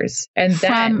 hours. And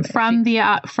then from the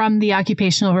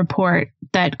occupational report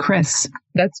that Chris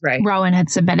Rowan had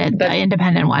submitted, the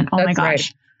independent one. Oh my gosh.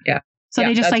 Right. Yeah. So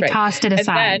they just tossed it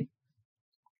aside.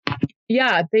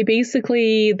 Yeah, they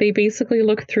basically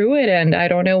looked through it, and I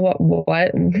don't know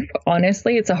what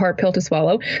honestly, it's a hard pill to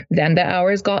swallow. Then the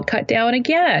hours got cut down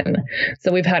again.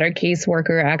 So we've had our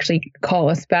caseworker actually call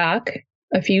us back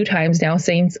a few times now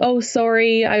saying, oh,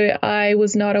 sorry, I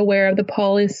was not aware of the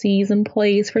policies in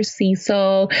place for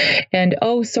Cecil, and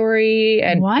oh, sorry.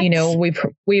 And, what? You know,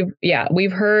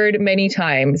 we've heard many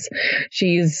times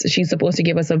she's supposed to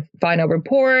give us a final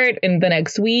report in the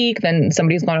next week. Then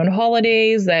somebody's gone on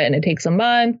holidays, then it takes a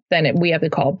month, then we have to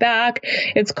call back.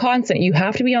 It's constant. You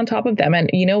have to be on top of them. And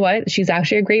you know what? She's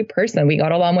actually a great person. We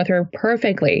got along with her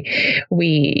perfectly.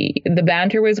 The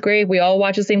banter was great. We all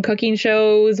watch the same cooking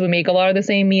shows. We make a lot of the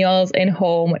same meals in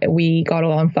home. We got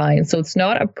along fine. So it's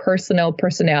not a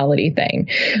personality thing.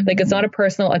 Like, it's not a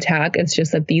personal attack. It's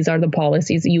just that these are the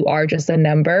policies. You are just a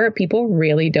number. People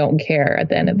really don't care at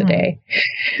the end of the day.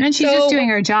 And she's just doing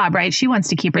her job, right? She wants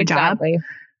to keep her job.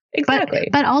 Exactly.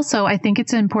 But also, I think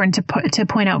it's important to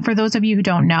point out, for those of you who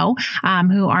don't know,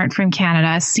 who aren't from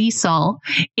Canada, Cecil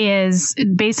is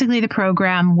basically the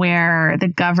program where the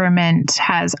government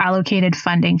has allocated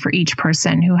funding for each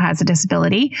person who has a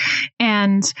disability.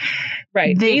 And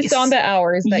based on the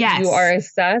hours that you are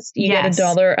assessed, you get a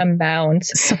dollar amount.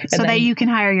 So that you can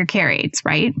hire your care aides,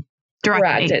 right?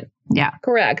 Directly. Correct. Yeah.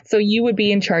 Correct. So you would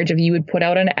be in charge of, you would put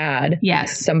out an ad.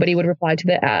 Yes. Somebody would reply to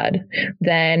the ad.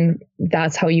 Then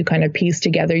that's how you kind of piece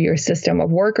together your system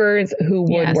of workers who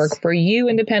would work for you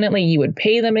independently. You would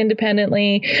pay them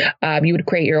independently. You would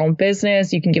create your own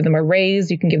business. You can give them a raise.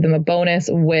 You can give them a bonus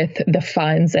with the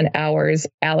funds and hours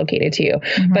allocated to you.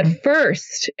 Mm-hmm. But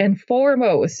first and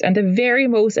foremost, and the very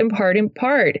most important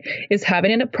part, is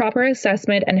having a proper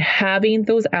assessment and having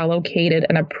those allocated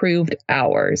and approved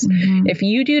hours. Mm-hmm. If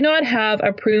you do not have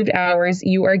approved hours,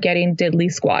 you are getting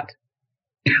diddly squat.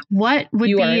 What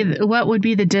would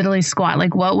be the diddly squat?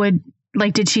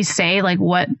 Did she say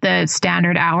what the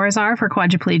standard hours are for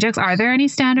quadriplegics? Are there any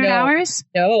standard hours?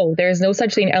 No, there's no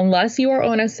such thing unless you are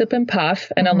on a sip and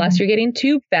puff, and unless you're getting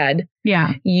tube fed.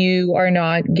 Yeah, you are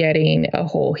not getting a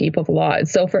whole heap of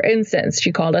lots. So for instance,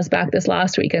 she called us back this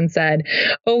last week and said,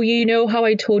 oh, you know how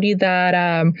I told you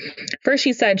that, first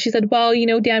she said, well, you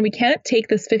know, Dan, we can't take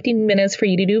this 15 minutes for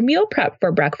you to do meal prep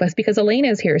for breakfast because Elena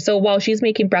is here. So while she's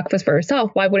making breakfast for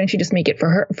herself, why wouldn't she just make it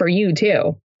for you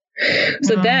too?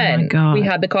 So then we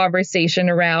had the conversation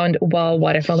around, well,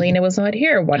 what if Elena was not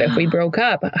here? What if we broke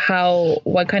up?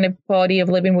 What kind of quality of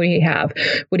living would he have?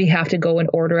 Would he have to go and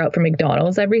order out from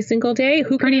McDonald's every single day?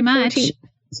 Who pretty much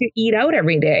to eat out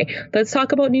every day? Let's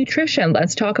talk about nutrition.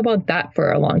 Let's talk about that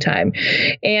for a long time.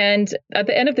 And at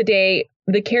the end of the day,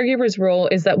 the caregiver's role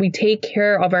is that we take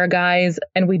care of our guys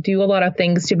and we do a lot of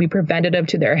things to be preventative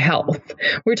to their health.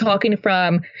 We're talking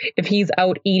from, if he's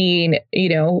out eating,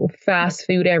 fast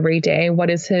food every day,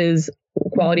 what is his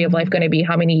quality of life going to be?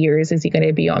 How many years is he going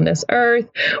to be on this earth?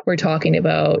 We're talking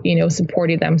about,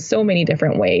 supporting them so many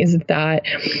different ways that,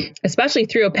 especially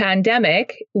through a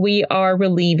pandemic, we are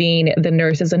relieving the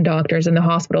nurses and doctors in the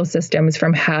hospital systems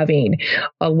from having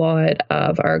a lot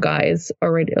of our guys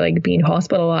already being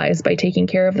hospitalized by taking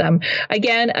care of them.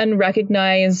 Again,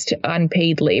 unrecognized,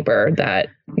 unpaid labor that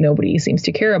nobody seems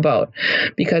to care about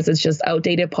because it's just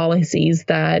outdated policies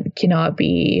that cannot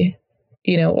be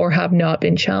or have not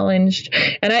been challenged.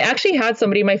 And I actually had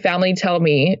somebody in my family tell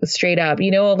me straight up,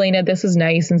 Elena, this is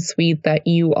nice and sweet that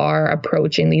you are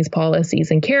approaching these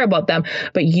policies and care about them,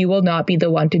 but you will not be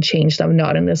the one to change them,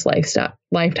 not in this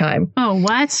lifetime. Oh,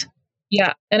 what?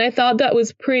 Yeah. And I thought that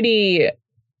was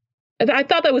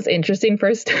interesting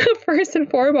first and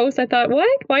foremost. I thought,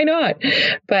 what? Why not?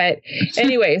 But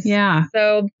anyways, yeah.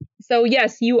 So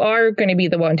yes, you are going to be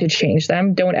the one to change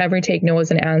them. Don't ever take no as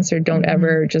an answer. Don't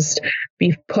ever just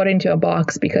be put into a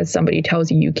box because somebody tells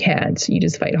you can't. You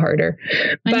just fight harder.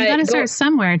 And you got to start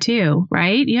somewhere too,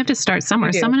 right? You have to start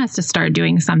somewhere. Someone has to start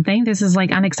doing something. This is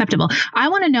like unacceptable. I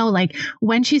want to know, like,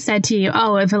 when she said to you,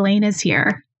 oh, if Elena's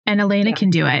here and Elena can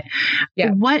do it,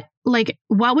 what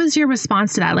was your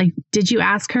response to that? Like, did you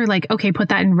ask her, like, okay, put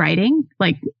that in writing?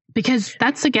 Like, because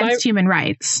that's against human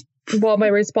rights. Well, my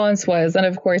response was, and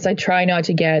of course I try not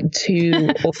to get too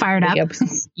fired up.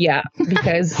 Yeah,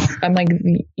 because I'm like,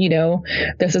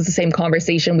 this is the same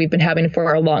conversation we've been having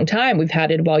for a long time. We've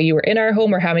had it while you were in our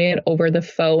home. We're having it over the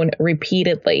phone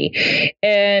repeatedly.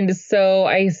 And so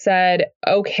I said,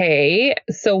 okay,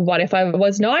 so what if I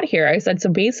was not here? I said, so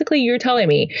basically you're telling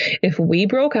me if we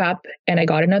broke up and I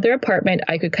got another apartment,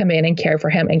 I could come in and care for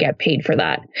him and get paid for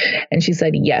that. And she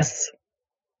said, yes.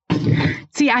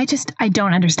 See, I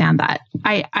don't understand that.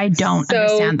 I don't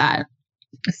understand that.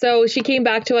 So she came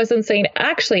back to us and saying,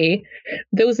 actually,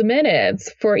 those minutes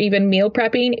for even meal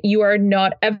prepping, you are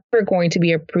not ever going to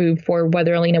be approved for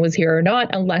whether Elena was here or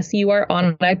not, unless you are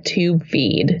on a tube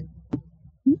feed.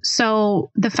 So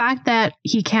the fact that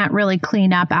he can't really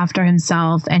clean up after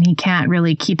himself and he can't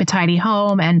really keep a tidy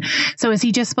home. And so is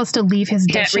he just supposed to leave his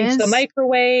dishes? Can't reach the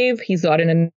microwave. He's not in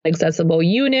an accessible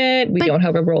unit. We don't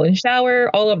have a roll-in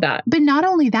shower, all of that. But not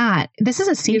only that, this is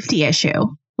a safety issue.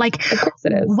 Like, of course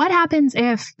it is. What happens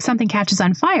if something catches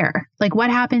on fire? Like,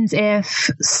 what happens if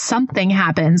something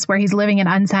happens where he's living in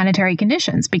unsanitary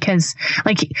conditions? Because,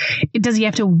 like, does he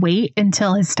have to wait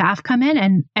until his staff come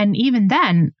in? And even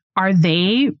then, are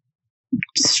they,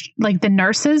 like, the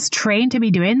nurses trained to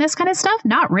be doing this kind of stuff?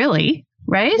 Not really,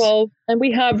 right? Well, and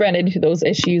we have run into those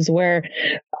issues where,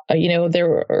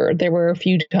 there were a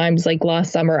few times, like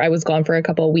last summer, I was gone for a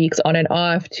couple of weeks on and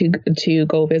off to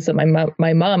go visit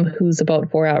my mom, who's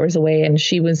about 4 hours away, and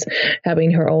she was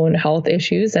having her own health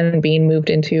issues and being moved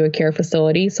into a care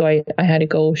facility. So I had to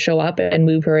go show up and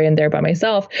move her in there by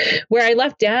myself, where I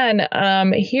left Dan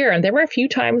here. And there were a few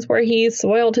times where he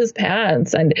soiled his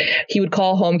pants and he would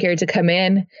call home care to come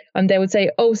in and they would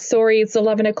say, oh, sorry, it's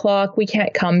 11 o'clock. We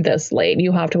can't come this late.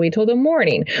 You have to wait till the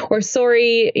morning. Or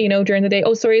sorry, during the day,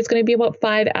 oh, sorry, it's going to be about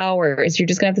 5 hours. You're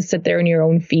just going to have to sit there in your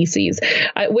own feces.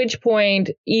 At which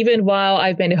point, even while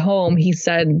I've been home, he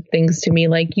said things to me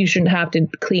like, you shouldn't have to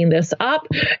clean this up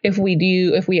if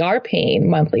we are paying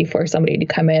monthly for somebody to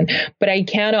come in. But I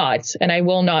cannot, and I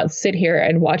will not sit here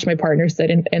and watch my partner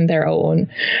sit in their own,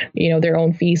 their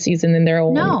own feces and in their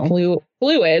own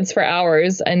fluids for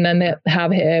hours and then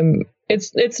have him.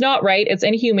 It's not right. It's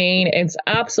inhumane. It's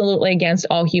absolutely against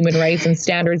all human rights and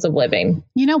standards of living.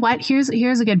 You know what? Here's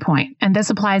a good point, and this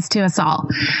applies to us all.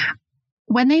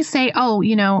 When they say, oh,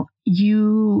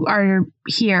 you are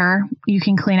here, you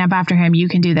can clean up after him, you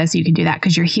can do this, you can do that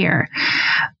because you're here.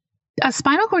 A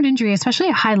spinal cord injury, especially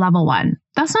a high level one,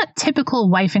 that's not typical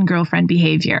wife and girlfriend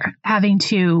behavior. Having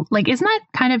to, like, isn't that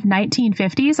kind of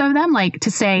 1950s of them? Like,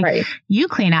 to say, right, you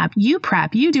clean up, you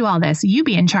prep, you do all this, you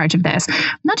be in charge of this.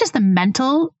 Not just the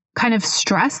mental kind of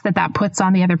stress that puts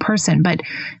on the other person, but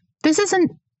this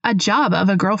isn't a job of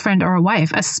a girlfriend or a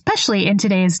wife, especially in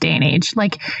today's day and age.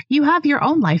 Like, you have your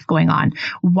own life going on.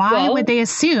 Why would they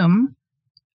assume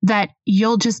that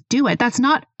you'll just do it? That's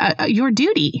not your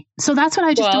duty. So that's what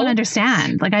I just don't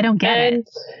understand. Like, I don't get it.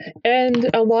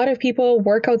 And a lot of people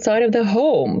work outside of the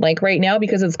home. Like right now,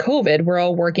 because it's COVID, we're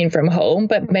all working from home,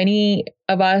 but many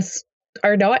of us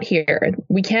are not here.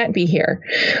 We can't be here.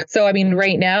 So, I mean,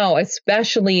 right now,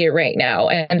 especially right now,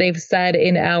 and they've said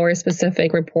in our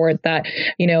specific report that,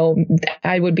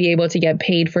 I would be able to get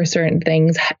paid for certain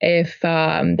things if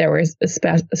there was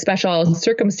special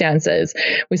circumstances.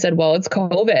 We said, well, it's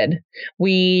COVID.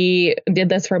 We did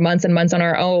this for months and months on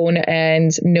our own,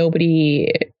 and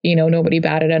nobody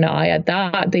batted an eye at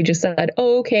that. They just said,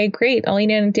 oh, okay, great.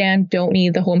 Elena and Dan don't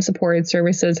need the home support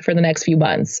services for the next few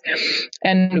months.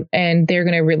 And they're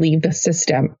going to relieve the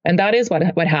system. And that is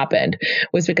what happened,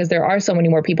 was because there are so many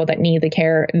more people that need the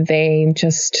care. They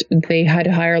had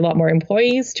to hire a lot more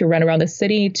employees to run around the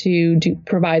city to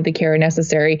provide the care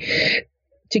necessary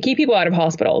to keep people out of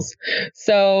hospitals.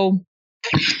 So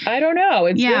I don't know.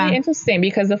 It's really interesting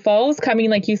because the fall is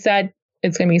coming, like you said.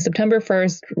 It's going to be September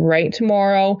 1st, right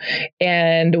tomorrow.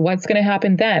 And what's going to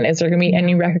happen then? Is there going to be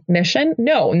any recognition?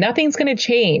 No, nothing's going to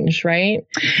change, right?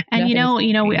 And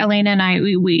Elena and I,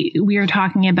 we were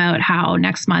talking about how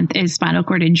next month is Spinal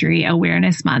Cord Injury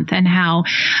Awareness Month, and how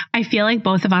I feel like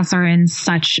both of us are in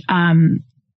such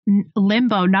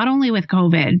limbo, not only with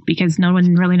COVID, because no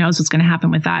one really knows what's going to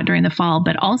happen with that during the fall,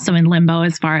 but also in limbo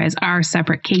as far as our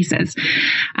separate cases.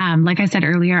 Like I said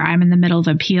earlier, I'm in the middle of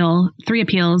 3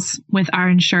 appeals with our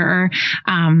insurer.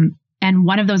 And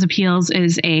one of those appeals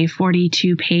is a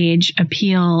 42-page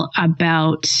appeal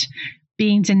about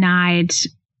being denied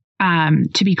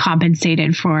to be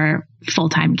compensated for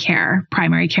full-time care,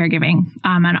 primary caregiving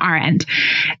on our end,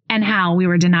 and how we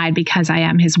were denied because I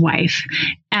am his wife,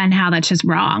 and how that's just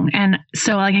wrong. And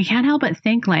so like, I can't help but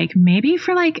think like maybe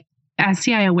for like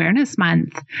STI Awareness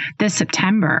Month this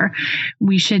September,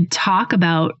 we should talk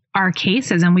about our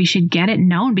cases and we should get it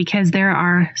known, because there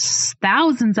are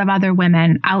thousands of other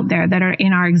women out there that are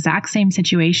in our exact same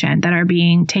situation, that are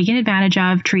being taken advantage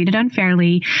of, treated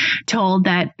unfairly, told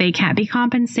that they can't be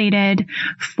compensated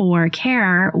for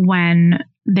care when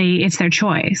it's their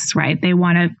choice, right? They're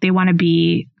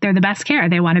the best care.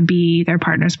 They want to be their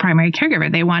partner's primary caregiver.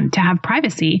 They want to have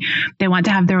privacy. They want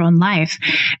to have their own life.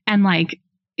 And like,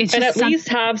 it's and just at least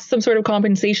have some sort of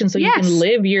compensation so you can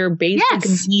live your basic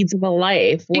needs of a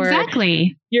life.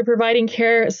 Exactly. You're providing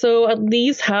care. So at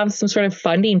least have some sort of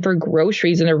funding for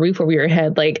groceries and a roof over your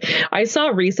head. Like I saw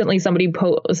recently somebody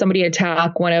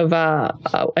attack one of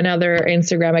another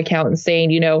Instagram account and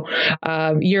saying,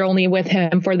 you're only with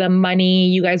him for the money.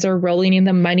 You guys are rolling in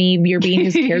the money. You're being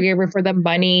his caregiver for the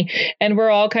money. And we're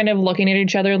all kind of looking at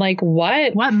each other like,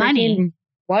 what? What money?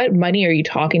 What money are you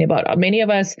talking about? Many of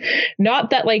us, not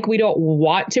that like we don't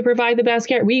want to provide the best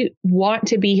care. We want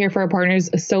to be here for our partners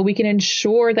so we can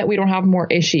ensure that we don't have more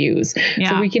issues.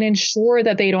 Yeah. So we can ensure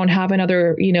that they don't have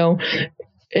another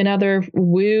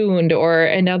wound or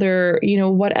another,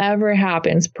 whatever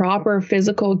happens, proper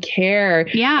physical care.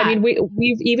 Yeah. I mean,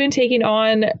 we've even taken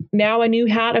on now a new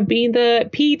hat of being the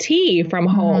PT from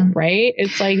home, right?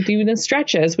 It's like doing the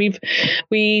stretches. We've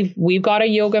got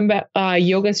a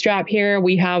yoga strap here.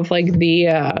 We have like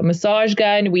the massage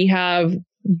gun. We have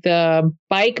the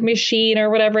bike machine or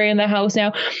whatever in the house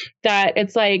now, that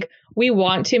it's like, we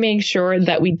want to make sure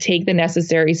that we take the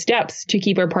necessary steps to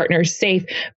keep our partners safe,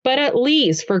 but at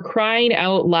least, for crying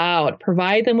out loud,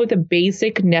 provide them with the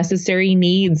basic necessary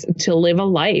needs to live a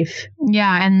life.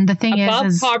 Yeah. And the thing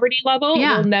above poverty level,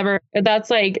 will never, that's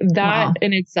like that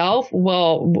in itself.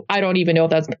 Well, I don't even know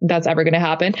if that's ever going to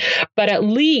happen, but at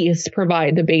least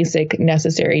provide the basic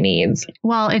necessary needs.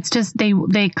 Well, it's just,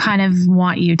 they kind of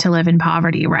want you to live in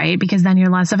poverty, right? Because then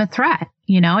you're less of a threat.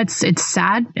 It's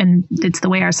sad, and it's the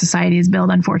way our society is built,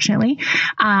 unfortunately.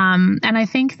 And I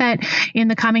think that in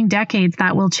the coming decades,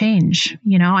 that will change.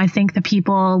 I think the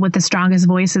people with the strongest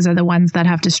voices are the ones that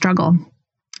have to struggle.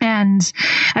 And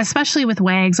especially with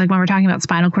WAGs, like when we're talking about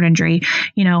spinal cord injury,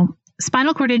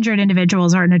 spinal cord injured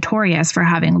individuals are notorious for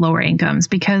having lower incomes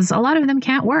because a lot of them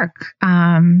can't work.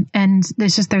 And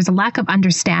there's a lack of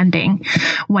understanding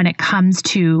when it comes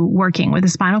to working with a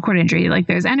spinal cord injury. Like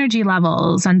there's energy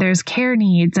levels and there's care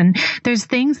needs and there's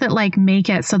things that like make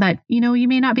it so that, you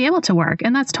may not be able to work,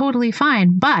 and that's totally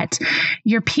fine, but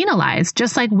you're penalized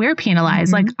just like we're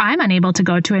penalized. Like I'm unable to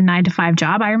go to a 9-to-5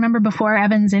 job. I remember before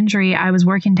Evan's injury, I was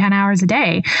working 10 hours a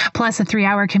day plus a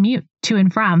 3-hour commute to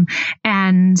and from,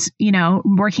 and,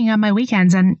 working on my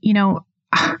weekends. And,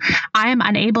 I am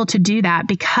unable to do that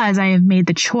because I have made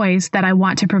the choice that I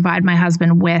want to provide my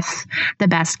husband with the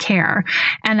best care.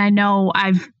 And I know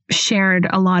I've shared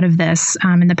a lot of this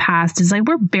in the past, is like,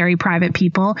 we're very private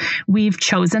people. We've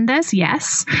chosen this.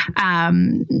 Yes.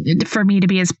 For me to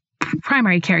be his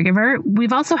primary caregiver.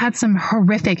 We've also had some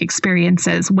horrific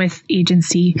experiences with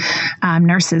agency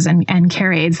nurses and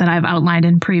care aides that I've outlined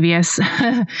in previous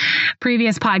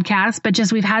podcasts, but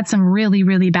just we've had some really,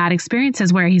 really bad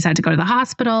experiences where he's had to go to the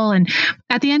hospital. And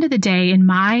at the end of the day, in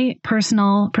my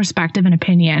personal perspective and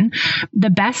opinion, the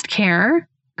best care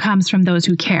comes from those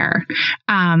who care.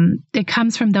 It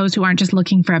comes from those who aren't just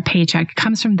looking for a paycheck. It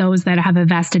comes from those that have a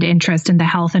vested interest in the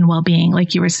health and well-being,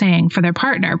 like you were saying, for their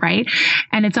partner, right?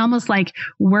 And it's almost like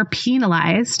we're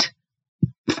penalized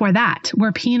for that.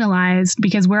 We're penalized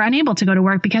because we're unable to go to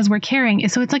work because we're caring.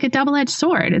 So it's like a double-edged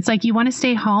sword. It's like you want to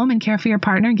stay home and care for your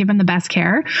partner and give them the best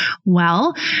care.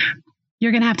 Well,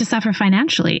 you're going to have to suffer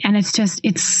financially. And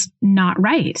it's not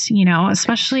right,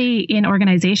 especially in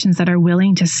organizations that are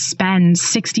willing to spend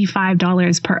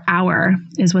 $65 per hour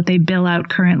is what they bill out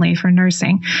currently for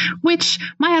nursing, which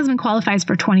my husband qualifies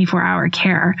for 24-hour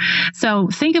care. So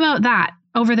think about that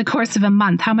over the course of a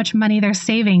month, how much money they're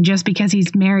saving just because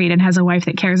he's married and has a wife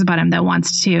that cares about him, that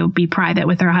wants to be private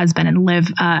with her husband and live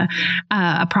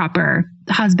a proper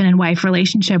husband and wife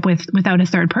relationship without a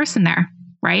third person there,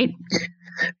 right?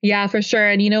 Yeah, for sure.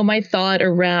 And, my thought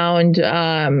around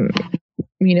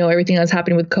everything that's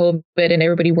happening with COVID and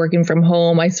everybody working from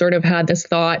home, I sort of had this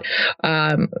thought,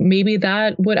 maybe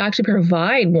that would actually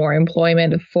provide more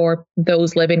employment for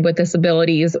those living with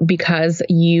disabilities, because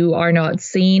you are not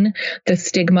seeing the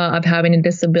stigma of having a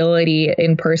disability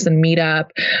in-person meetup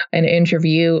and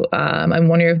interview. I'm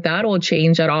wondering if that will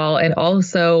change at all. And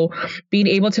also being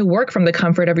able to work from the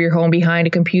comfort of your home behind a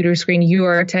computer screen, you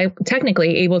are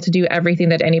technically able to do everything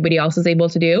that anybody else is able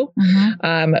to do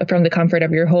from the comfort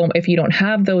of your home. If you don't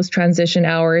have those transition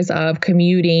hours of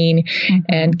commuting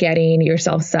and getting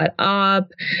yourself set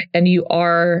up, and you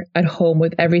are at home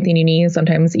with everything you need,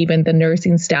 sometimes even the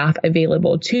nursing staff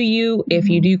available to you if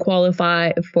you do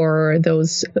qualify for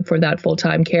that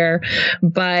full-time care.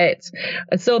 But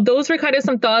so those were kind of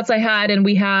some thoughts I had, and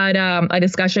we had a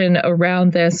discussion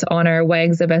around this on our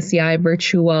WAGs of SCI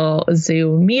virtual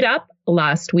Zoom meetup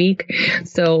last week.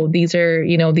 So these are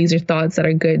thoughts that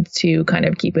are good to kind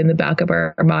of keep in the back of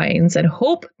our minds, and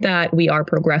hope that we are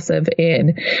progressive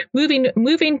in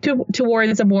moving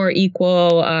towards a more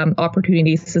equal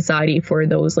opportunity society for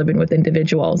those living with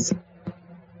individuals.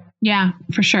 Yeah,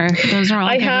 for sure. Those are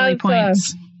all good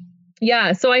points.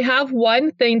 So I have one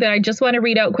thing that I just want to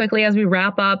read out quickly as we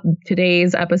wrap up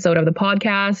today's episode of the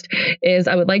podcast. Is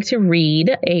I would like to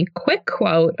read a quick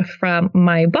quote from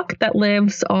my book that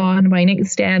lives on my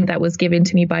nightstand that was given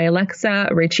to me by Alexa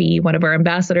Ritchie, one of our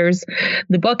ambassadors.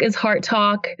 The book is Heart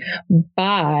Talk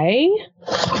by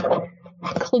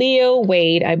Cleo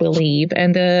Wade, I believe.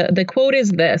 And the quote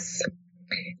is this: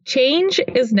 "Change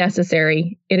is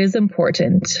necessary. It is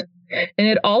important. And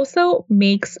it also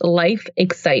makes life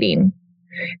exciting.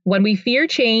 When we fear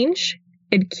change,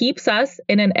 it keeps us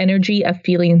in an energy of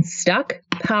feeling stuck,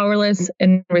 powerless,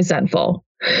 and resentful.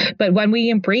 But when we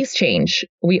embrace change,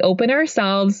 we open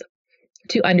ourselves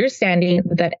to understanding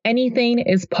that anything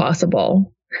is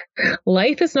possible.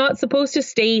 Life is not supposed to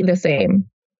stay the same.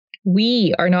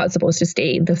 We are not supposed to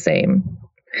stay the same.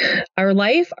 Our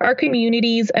life, our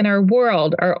communities, and our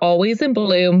world are always in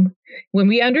bloom. When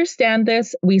we understand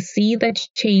this, we see that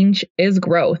change is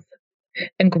growth,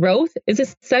 and growth is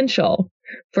essential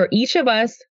for each of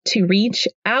us to reach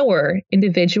our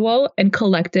individual and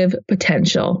collective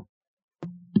potential."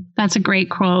 That's a great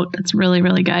quote. That's really,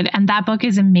 really good. And that book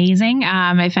is amazing.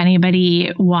 If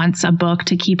anybody wants a book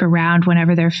to keep around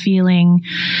whenever they're feeling,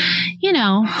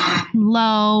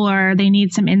 low, or they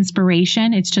need some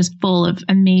inspiration, it's just full of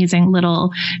amazing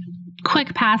little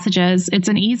quick passages. It's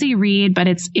an easy read, but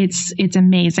it's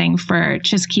amazing for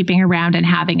just keeping around and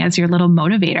having as your little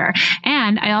motivator.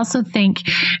 And I also think,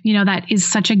 that is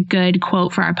such a good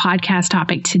quote for our podcast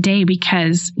topic today,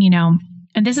 because,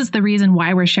 and this is the reason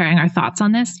why we're sharing our thoughts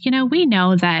on this. We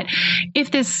know that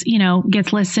if this,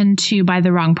 gets listened to by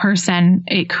the wrong person,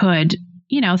 it could,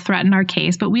 threaten our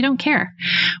case, but we don't care.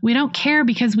 We don't care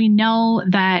because we know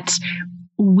that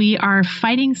we are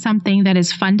fighting something that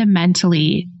is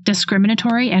fundamentally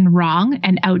discriminatory and wrong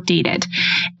and outdated.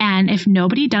 And if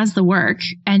nobody does the work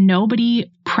and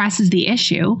nobody presses the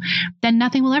issue, then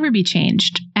nothing will ever be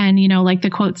changed. And, like the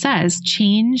quote says,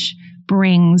 change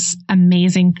brings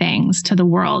amazing things to the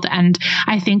world. And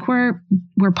I think we're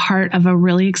part of a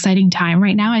really exciting time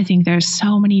right now. I think there's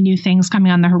so many new things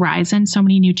coming on the horizon, so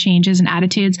many new changes and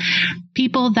attitudes,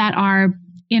 people that are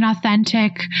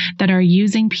inauthentic, that are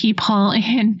using people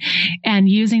and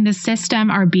using the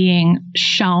system are being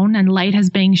shown, and light is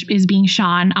being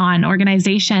shone on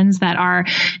organizations that are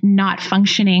not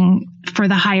functioning for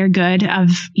the higher good of,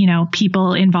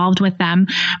 people involved with them.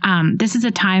 This is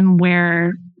a time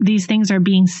where these things are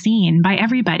being seen by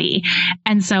everybody.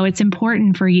 And so it's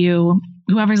important for you,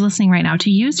 whoever's listening right now, to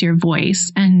use your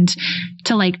voice and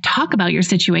to talk about your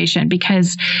situation,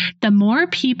 because the more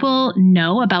people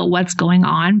know about what's going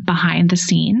on behind the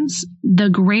scenes, the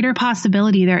greater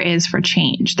possibility there is for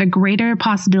change, the greater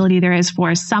possibility there is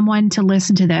for someone to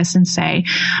listen to this and say,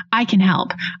 I can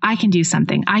help, I can do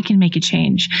something, I can make a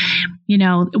change.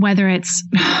 Whether it's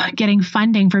getting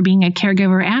funding for being a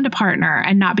caregiver and a partner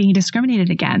and not being discriminated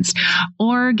against,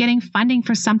 or getting funding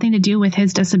for something to do with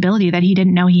his disability that he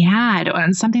didn't know he had,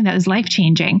 or something that is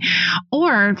life-changing.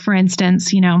 Or, for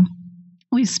instance,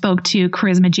 we spoke to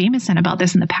Charisma Jameson about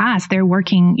this in the past. They're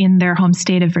working in their home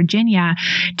state of Virginia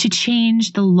to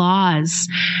change the laws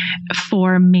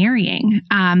for marrying.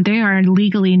 They are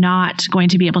legally not going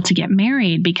to be able to get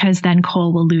married because then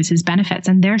Cole will lose his benefits.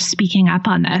 And they're speaking up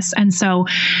on this. And so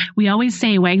we always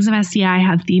say WAGs of SCI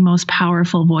have the most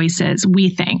powerful voices, we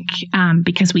think,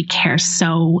 because we care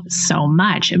so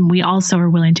much. And we also are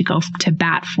willing to go to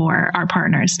bat for our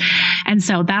partners. And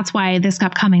so that's why this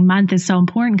upcoming month is so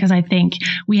important, because I think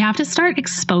we have to start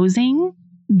exposing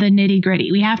the nitty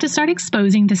gritty. We have to start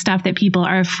exposing the stuff that people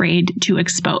are afraid to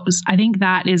expose. I think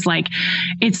that is like,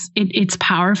 it's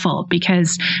powerful,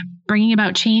 because bringing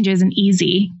about change isn't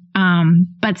easy,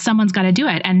 but someone's got to do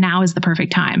it. And now is the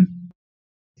perfect time.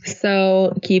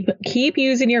 So keep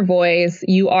using your voice.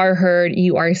 You are heard.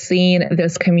 You are seen.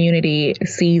 This community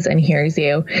sees and hears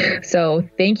you. So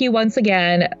thank you once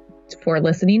again for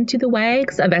listening to the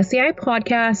Wags of SCI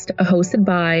podcast, hosted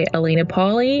by Elena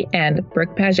Pauly and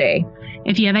Brooke Paget.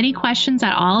 If you have any questions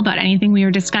at all about anything we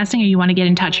were discussing, or you want to get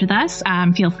in touch with us,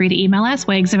 feel free to email us,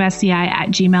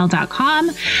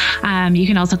 wagsofsci@gmail.com. You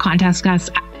can also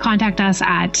contact us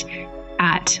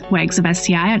at Wags of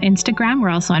SCI on Instagram. We're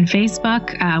also on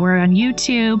Facebook. We're on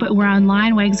YouTube. We're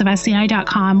online,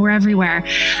 wagsofsci.com. We're everywhere.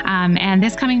 And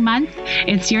this coming month,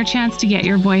 it's your chance to get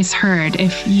your voice heard.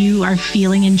 If you are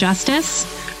feeling injustice,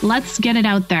 let's get it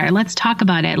out there. Let's talk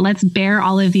about it. Let's bear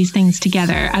all of these things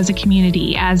together as a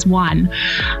community, as one.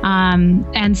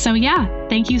 And so,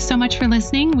 thank you so much for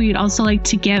listening. We'd also like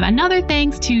to give another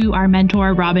thanks to our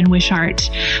mentor, Robin Wishart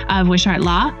of Wishart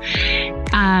Law.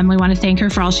 We want to thank her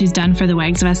for all she's done for the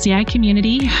Wags of SCI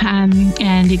community.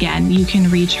 And again, you can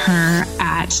reach her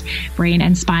at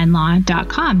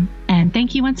brainandspinelaw.com. And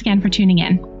thank you once again for tuning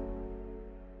in.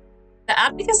 The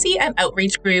advocacy and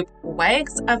outreach group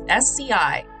Wags of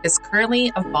SCI is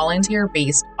currently a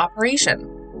volunteer-based operation.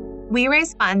 We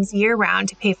raise funds year-round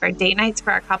to pay for date nights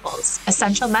for our couples,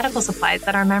 essential medical supplies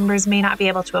that our members may not be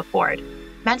able to afford,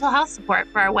 mental health support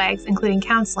for our WAGs, including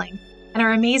counseling, and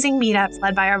our amazing meetups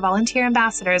led by our volunteer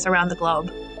ambassadors around the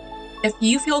globe. If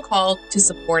you feel called to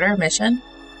support our mission,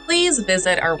 please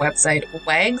visit our website,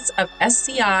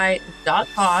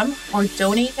 wagsofsci.com, or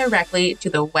donate directly to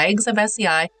the Wags of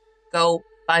SCI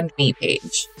GoFundMe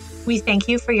page. We thank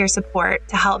you for your support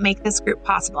to help make this group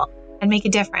possible and make a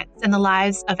difference in the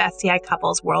lives of SCI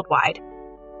couples worldwide.